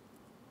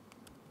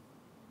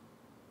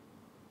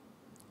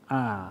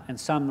 And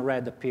some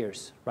red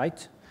appears,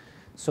 right?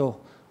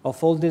 So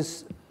of all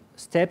these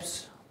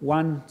steps,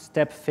 one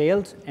step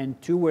failed and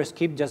two were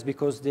skipped just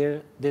because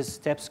these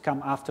steps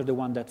come after the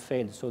one that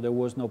failed. So there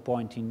was no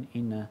point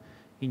in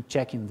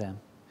checking them.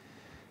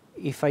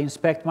 If I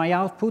inspect my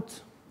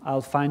output,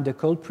 I'll find the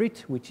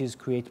culprit, which is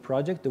create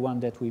project, the one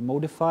that we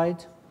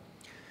modified.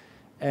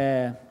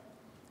 And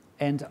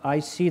I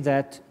see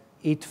that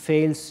it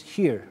fails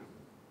here.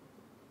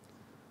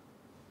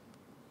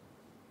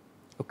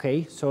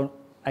 Okay, so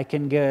I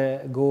can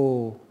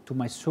go to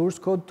my source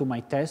code, to my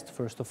test,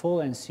 first of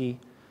all, and see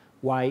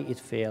why it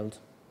failed.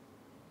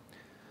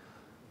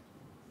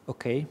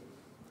 Okay,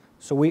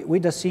 so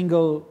with a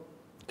single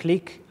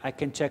click, I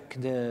can check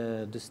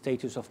the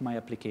status of my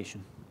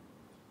application.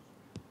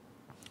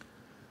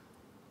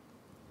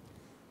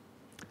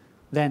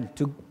 Then,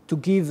 to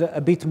give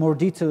a bit more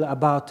detail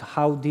about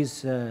how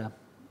this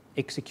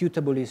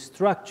executable is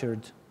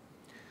structured,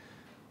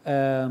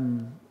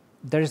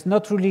 there is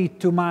not really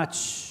too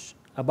much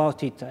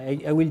about it.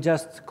 I will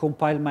just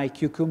compile my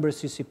Cucumber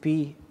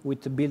CCP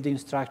with the building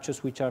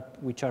structures which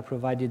are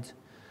provided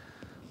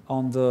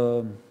on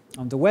the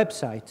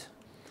website.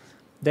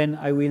 Then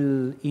I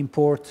will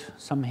import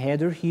some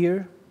header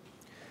here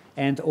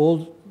and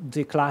all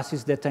the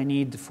classes that I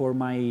need for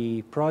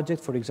my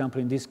project. For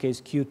example, in this case,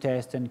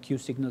 QTest and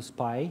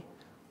QSignalSpy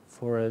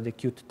for the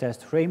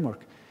QtTest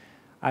framework.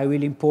 I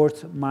will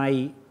import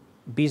my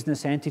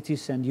business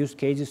entities and use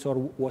cases or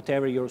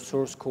whatever your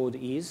source code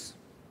is.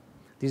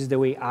 This is the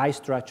way I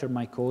structure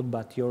my code,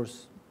 but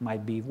yours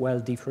might be well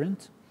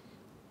different.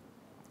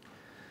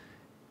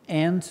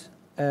 And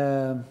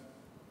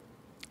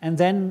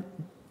then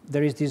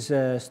there is this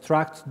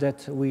struct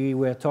that we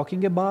were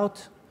talking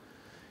about.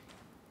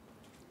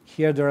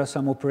 Here there are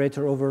some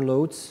operator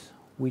overloads,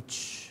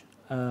 which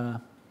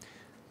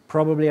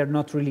probably are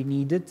not really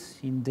needed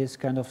in this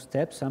kind of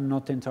steps. I'm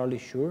not entirely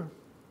sure.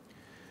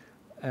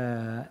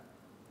 And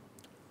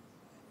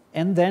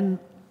then,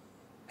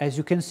 as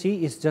you can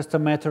see, it's just a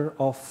matter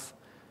of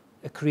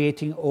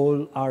creating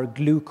all our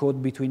glue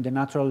code between the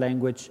natural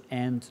language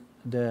and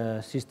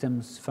the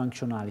system's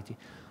functionality.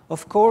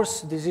 Of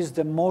course, this is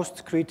the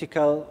most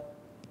critical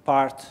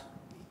part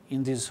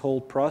in this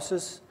whole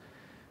process,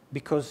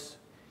 because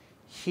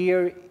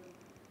here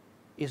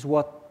is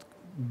what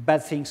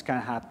bad things can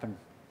happen.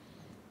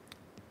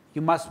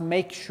 You must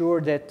make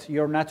sure that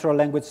your natural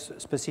language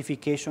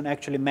specification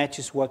actually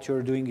matches what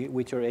you're doing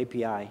with your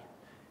API,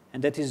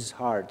 and that is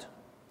hard.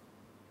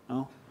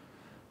 No?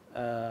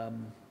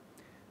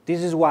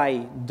 This is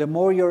why the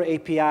more your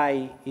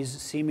API is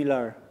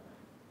similar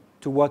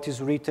to what is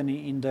written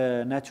in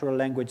the natural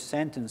language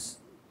sentence,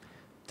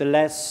 the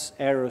less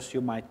errors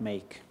you might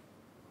make.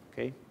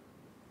 Okay?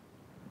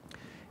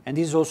 And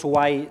this is also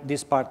why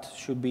this part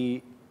should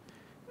be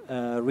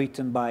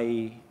written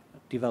by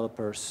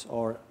developers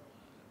or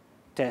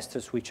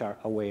testers which are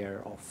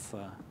aware of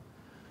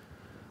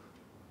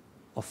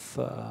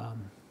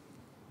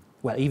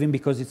well, even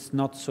because it's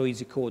not so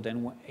easy code.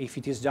 And if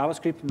it is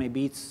JavaScript,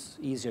 maybe it's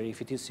easier.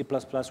 If it is C++,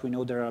 we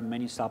know there are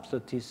many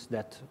subtleties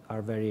that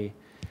are very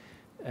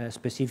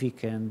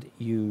specific, and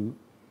you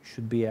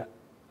should be a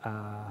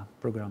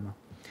programmer.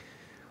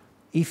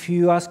 If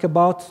you ask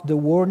about the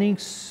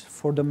warnings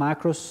for the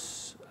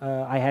macros,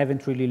 I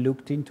haven't really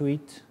looked into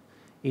it.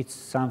 It's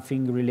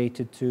something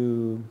related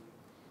to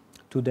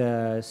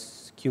the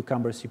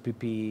Cucumber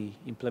CPP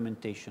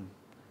implementation.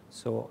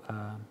 So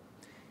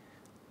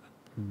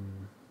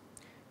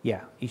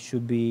yeah, it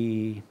should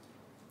be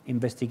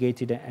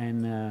investigated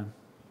and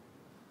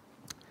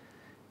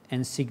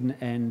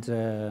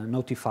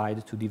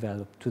notified to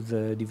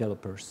the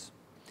developers.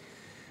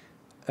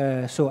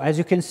 So as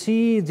you can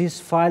see, this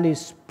file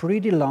is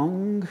pretty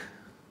long.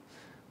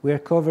 We are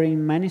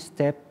covering many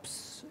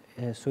steps,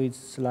 so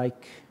it's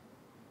like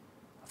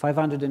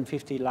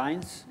 550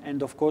 lines.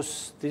 And of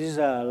course, this is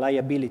a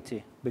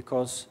liability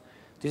because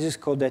this is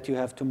code that you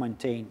have to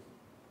maintain.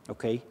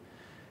 Okay,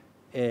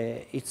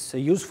 it's a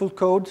useful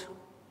code,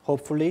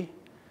 hopefully,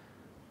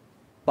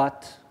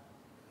 but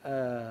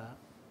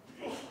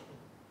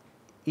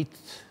it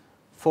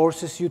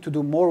forces you to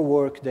do more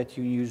work that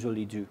you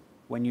usually do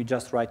when you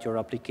just write your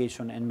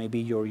application and maybe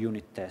your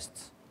unit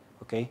tests,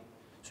 okay?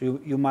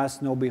 So you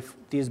must know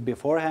this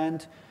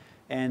beforehand,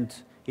 and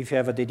if you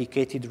have a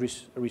dedicated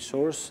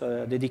resource,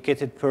 a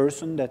dedicated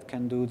person that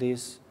can do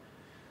this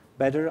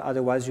better,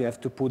 otherwise you have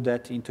to put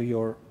that into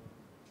your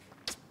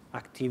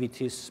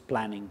activities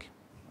planning.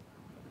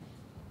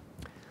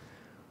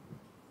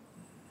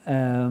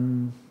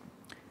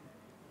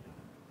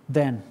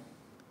 Then,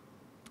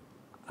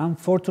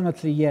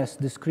 unfortunately, yes,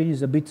 the screen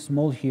is a bit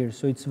small here,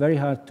 so it's very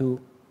hard to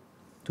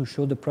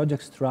show the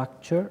project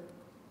structure.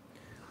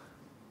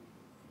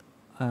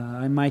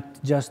 I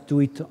might just do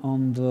it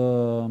on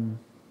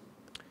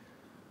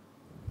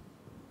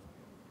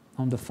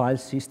the file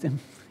system.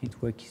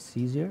 It works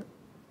easier.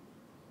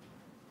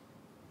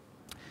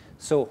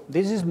 So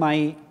this is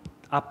my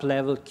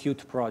up-level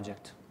Qt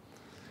project.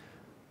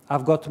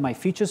 I've got my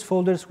features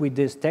folders with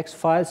these text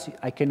files.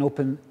 I can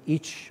open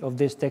each of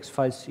these text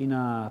files in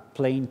a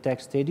plain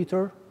text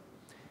editor,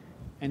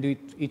 and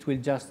it will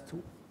just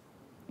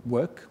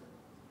work.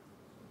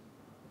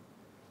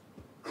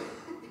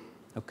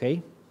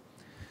 Okay.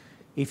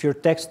 If your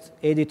text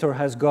editor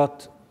has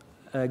got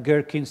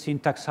Gherkin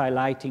syntax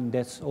highlighting,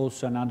 that's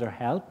also another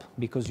help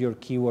because your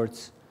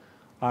keywords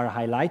are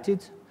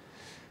highlighted.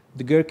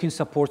 The Gherkin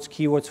supports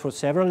keywords for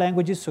several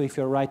languages, so if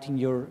you're writing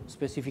your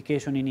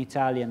specification in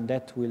Italian,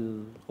 that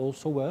will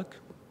also work.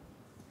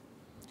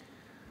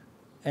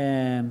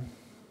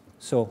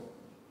 So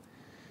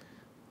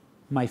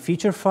my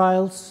feature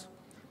files.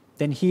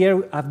 Then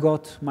here I've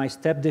got my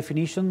step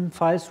definition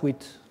files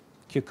with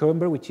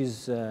Cucumber, which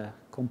is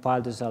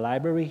compiled as a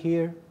library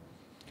here.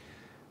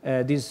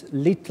 This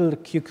little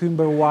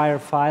Cucumber wire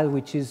file,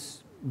 which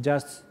is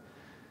just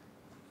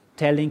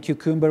telling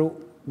Cucumber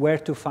where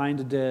to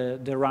find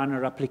the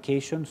runner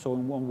application, so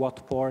on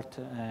what port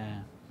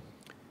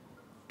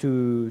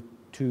to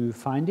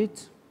find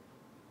it.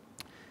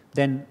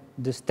 Then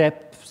the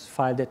steps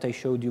file that I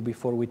showed you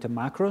before with the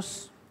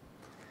macros,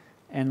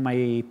 and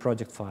my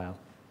project file.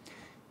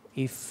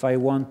 If I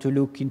want to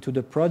look into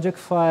the project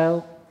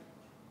file,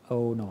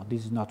 oh no,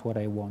 this is not what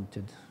I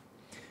wanted.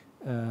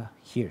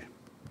 Here.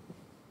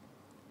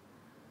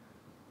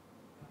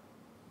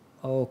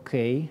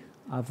 Okay,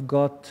 I've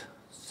got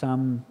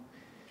some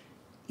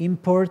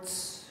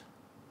imports.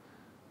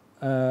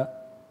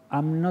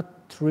 I'm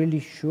not really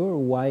sure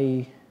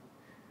why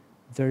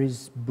there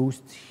is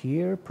boost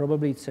here.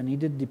 Probably it's a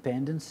needed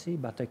dependency,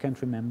 but I can't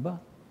remember.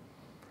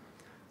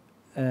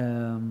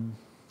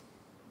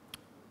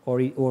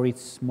 Or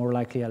it's more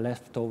likely a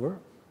leftover.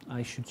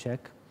 I should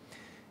check.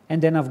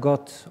 And then I've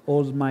got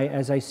all my,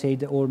 as I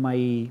said, all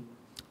my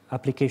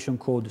application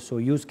code. So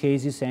use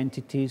cases,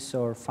 entities,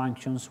 or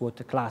functions,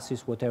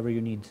 classes, whatever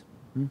you need.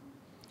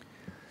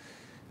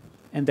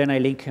 And then I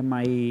link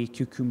my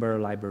Cucumber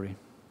library.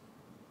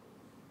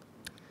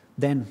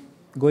 Then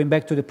going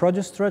back to the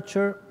project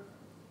structure,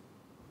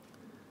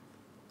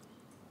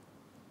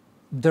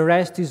 the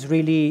rest is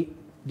really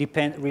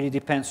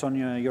depends on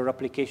your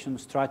application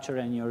structure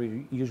and your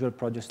usual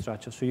project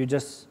structure. So you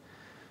just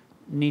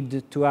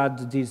need to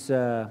add this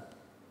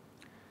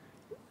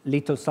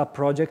little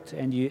sub-project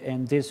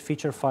and these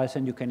feature files,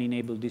 and you can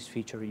enable this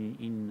feature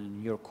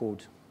in your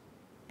code.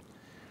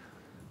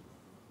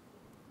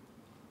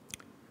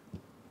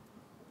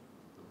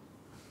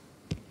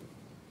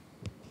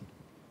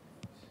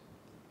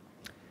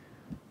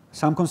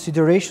 Some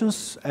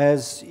considerations,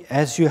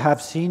 as you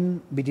have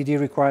seen, BDD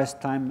requires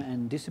time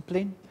and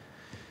discipline.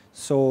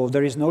 So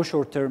there is no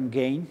short-term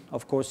gain.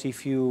 Of course,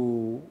 if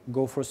you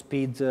go for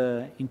speed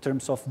in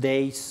terms of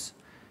days,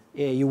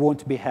 you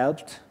won't be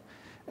helped.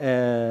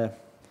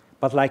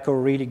 But like all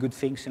really good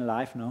things in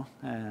life, no?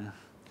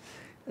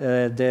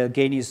 The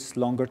gain is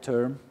longer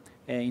term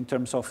in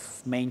terms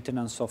of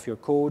maintenance of your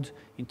code,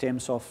 in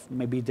terms of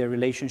maybe the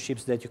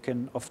relationships that you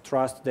can, of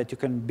trust that you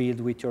can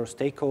build with your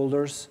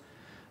stakeholders.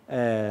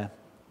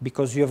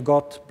 Because you have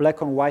got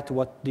black on white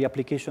what the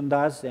application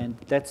does, and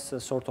that's a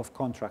sort of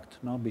contract,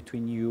 no,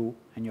 between you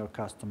and your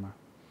customer.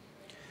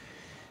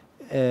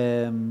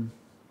 And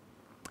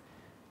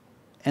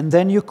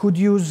then you could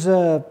use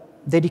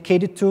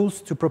dedicated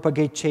tools to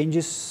propagate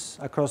changes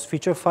across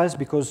feature files,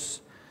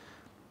 because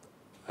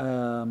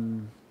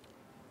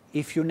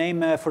if you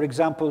name, for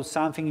example,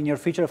 something in your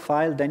feature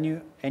file, then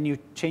you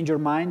change your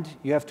mind,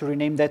 you have to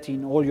rename that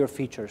in all your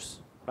features,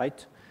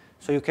 right?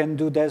 So you can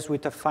do this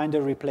with a find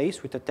and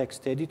replace with a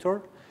text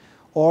editor,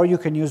 or you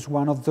can use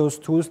one of those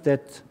tools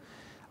that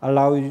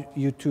allow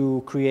you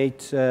to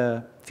create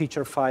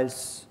feature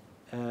files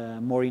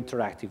more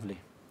interactively.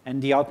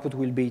 And the output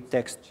will be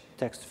text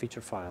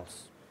feature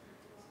files.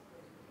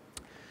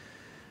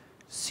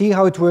 See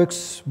how it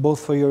works both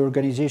for your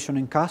organization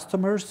and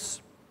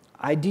customers.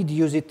 I did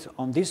use it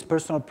on this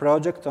personal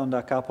project, on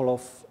a couple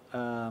of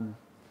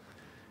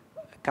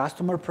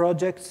customer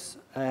projects.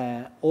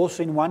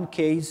 Also in one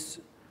case,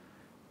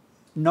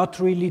 not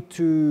really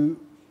to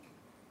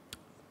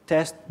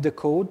test the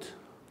code,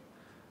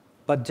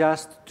 but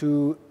just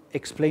to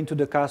explain to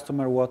the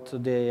customer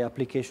what the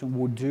application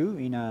would do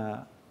in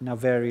a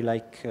very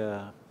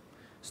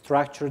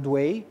structured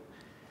way.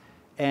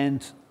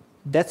 And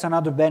that's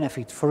another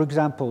benefit. For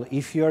example,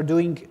 if you are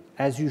doing,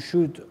 as you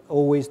should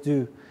always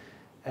do,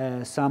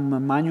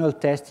 some manual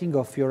testing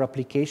of your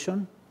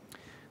application,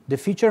 the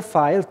feature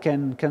file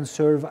can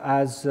serve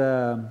as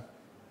a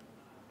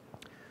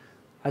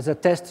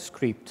test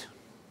script.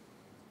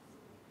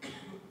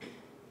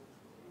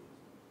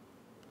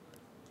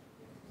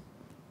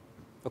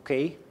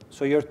 Okay,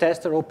 so your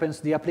tester opens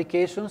the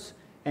applications,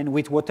 and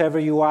with whatever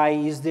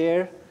UI is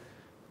there,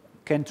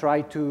 can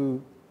try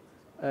to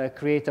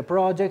create a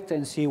project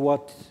and see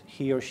what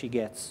he or she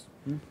gets.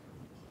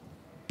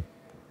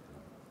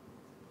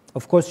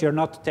 Of course, you're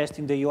not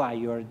testing the UI,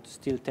 you're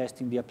still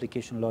testing the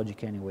application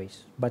logic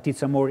anyways, but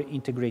it's a more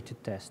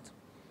integrated test.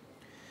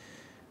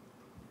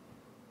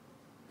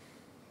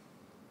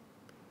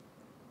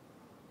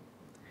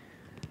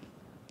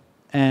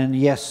 And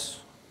yes,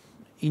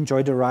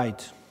 enjoy the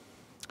ride.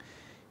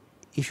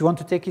 If you want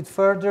to take it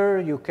further,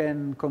 you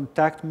can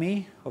contact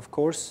me, of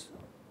course.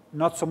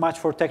 Not so much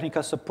for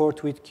technical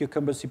support with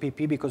Cucumber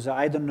CPP, because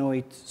I don't know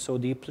it so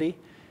deeply,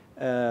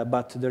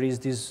 but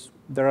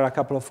there are a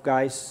couple of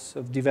guys,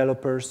 of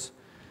developers,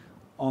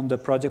 on the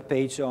project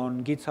page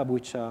on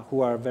GitHub,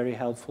 who are very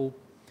helpful.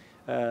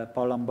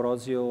 Paul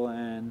Ambrosio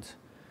and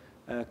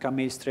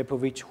Kamil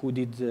Strepovic, who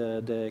did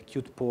the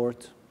Qt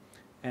port,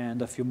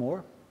 and a few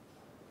more.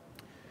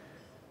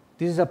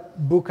 This is a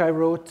book I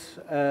wrote.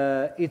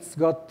 It's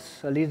got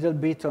a little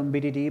bit on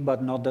BDD,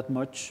 but not that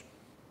much.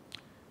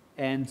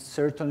 And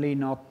certainly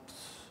not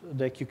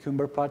the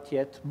Cucumber part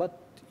yet, but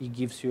it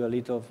gives you a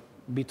little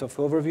bit of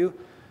overview.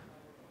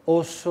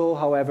 Also,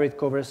 however, it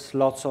covers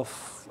lots of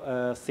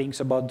things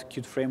about the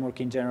Qt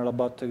framework in general,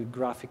 about the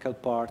graphical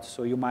part,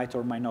 so you might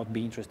or might not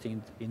be interested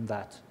in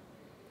that.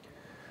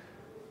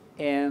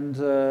 And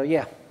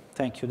yeah,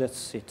 thank you,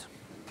 that's it.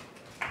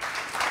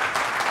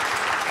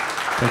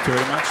 Thank you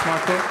very much,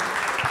 Marco.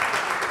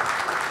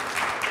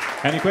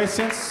 Any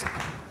questions?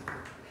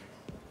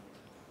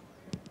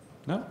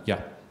 No?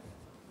 Yeah.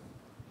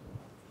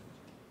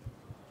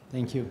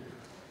 Thank you.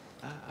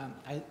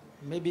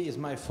 Maybe it's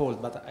my fault,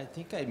 but I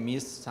think I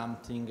missed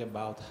something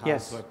about how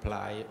to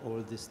apply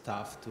all this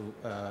stuff to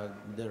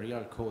the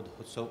real code.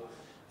 So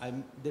I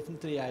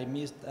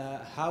missed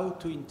how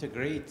to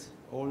integrate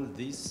all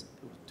this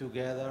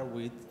together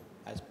with,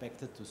 I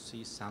expected to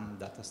see some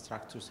data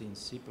structures in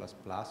C++ or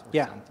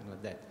something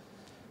like that.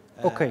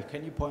 Okay.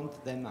 Can you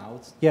point them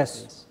out?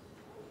 Yes. Please?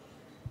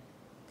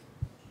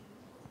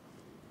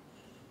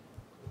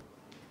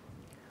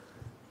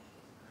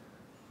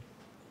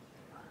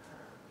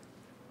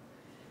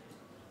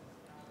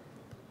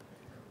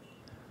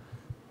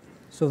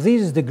 So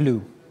this is the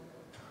glue.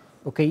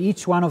 Okay,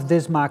 each one of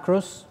these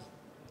macros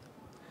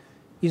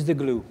is the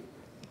glue.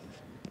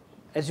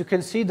 As you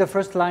can see, the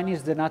first line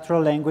is the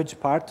natural language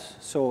part.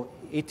 So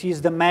it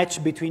is the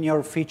match between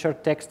your feature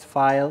text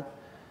file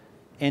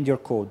and your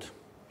code.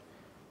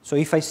 So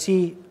if I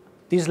see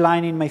this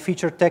line in my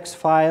feature text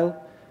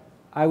file,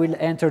 I will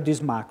enter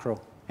this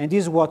macro. And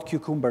this is what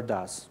Cucumber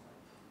does.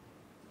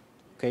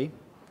 Okay?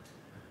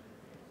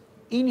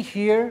 In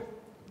here,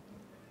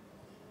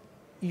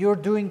 you're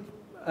doing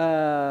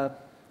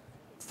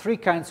three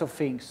kinds of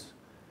things.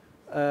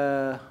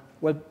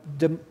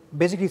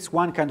 Basically, it's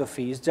one kind of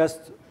thing. It's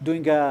just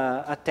doing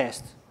a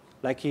test,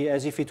 like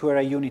as if it were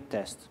a unit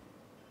test.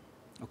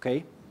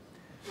 Okay?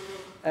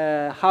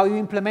 How you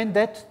implement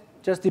that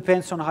just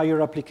depends on how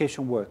your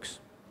application works.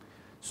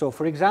 So,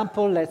 for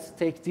example, let's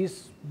take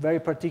this very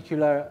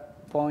particular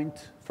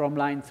point from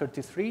line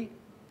 33.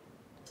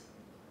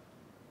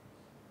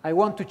 I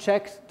want to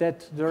check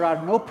that there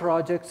are no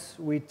projects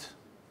with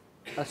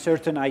a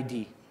certain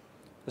ID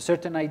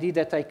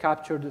that I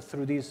captured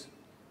through this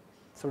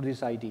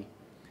ID.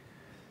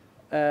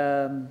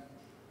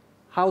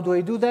 How do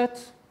I do that?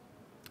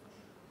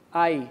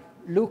 I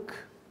look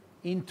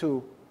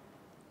into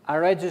a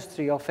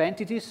registry of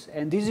entities,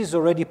 and this is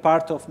already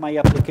part of my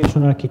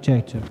application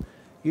architecture.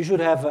 You should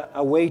have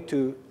a way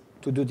to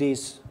do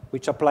this,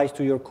 which applies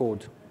to your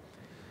code.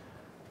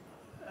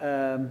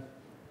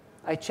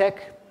 I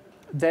check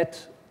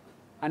that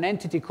an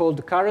entity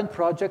called current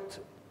project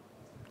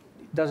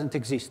doesn't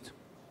exist.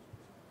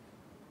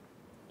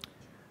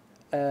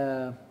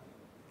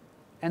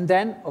 And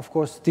then, of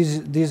course,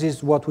 this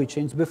is what we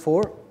changed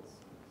before.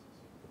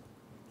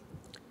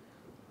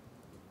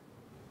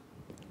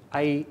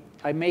 I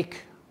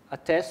make a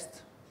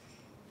test.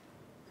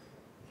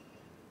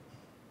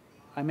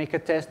 I make a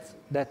test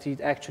that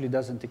it actually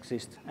doesn't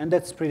exist. And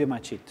that's pretty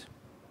much it.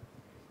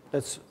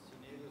 That's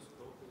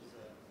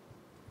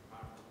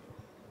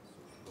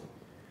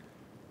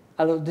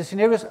the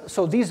scenarios.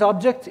 So this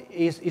object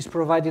is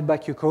provided by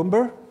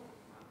Cucumber.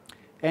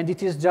 And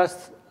it is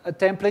just a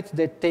template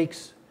that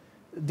takes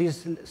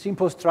this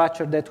simple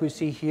structure that we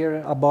see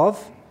here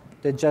above,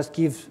 that just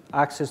gives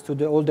access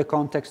to all the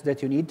context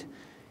that you need.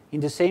 In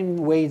the same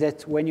way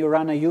that when you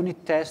run a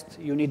unit test,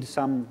 you need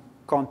some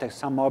context,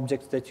 some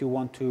objects that you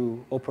want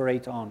to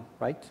operate on,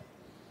 right?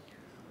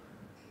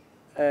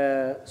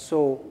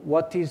 So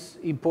what is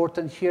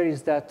important here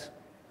is that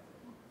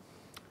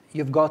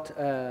you've got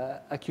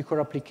a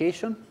QCore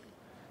application.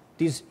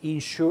 This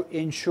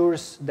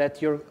ensures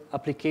that your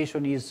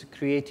application is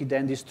created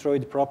and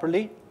destroyed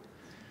properly.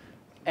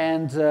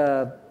 And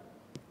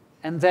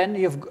then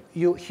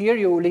here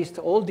you list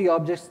all the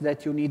objects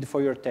that you need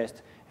for your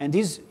test. And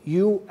these,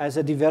 you as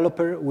a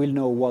developer will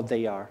know what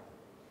they are.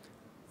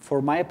 For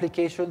my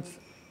applications,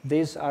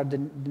 these are the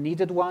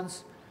needed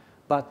ones.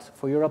 But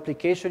for your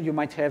application, you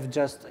might have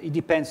just, it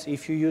depends.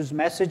 If you use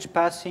message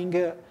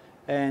passing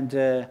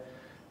and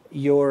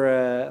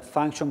your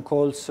function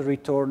calls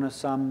return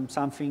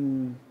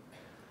something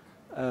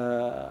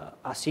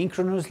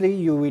asynchronously,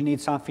 you will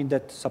need something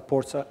that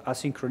supports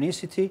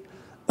asynchronicity.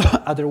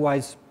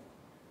 Otherwise,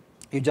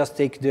 you just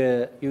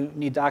you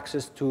need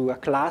access to a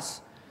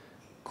class,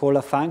 call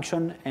a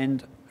function,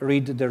 and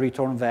read the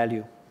return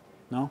value.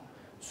 No?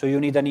 So you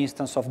need an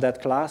instance of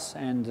that class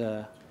and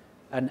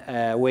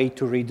a way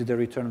to read the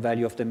return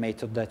value of the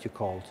method that you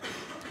called.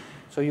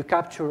 So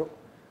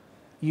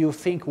you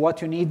think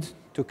what you need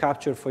to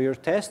capture for your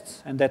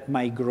tests, and that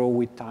might grow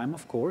with time,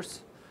 of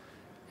course.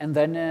 And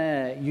then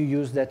you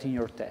use that in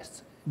your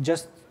tests.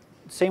 Just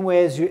same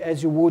way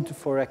as you would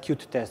for a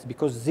Qt test,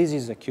 because this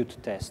is a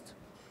Qt test.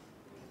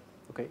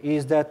 Okay,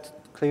 is that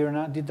clear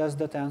now? Does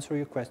that answer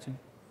your question?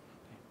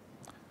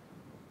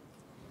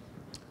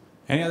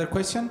 Any other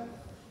question?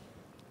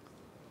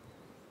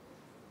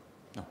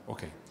 No,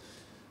 okay.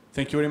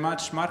 Thank you very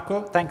much,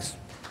 Marco. Thanks.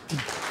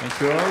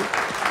 Thank you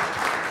all.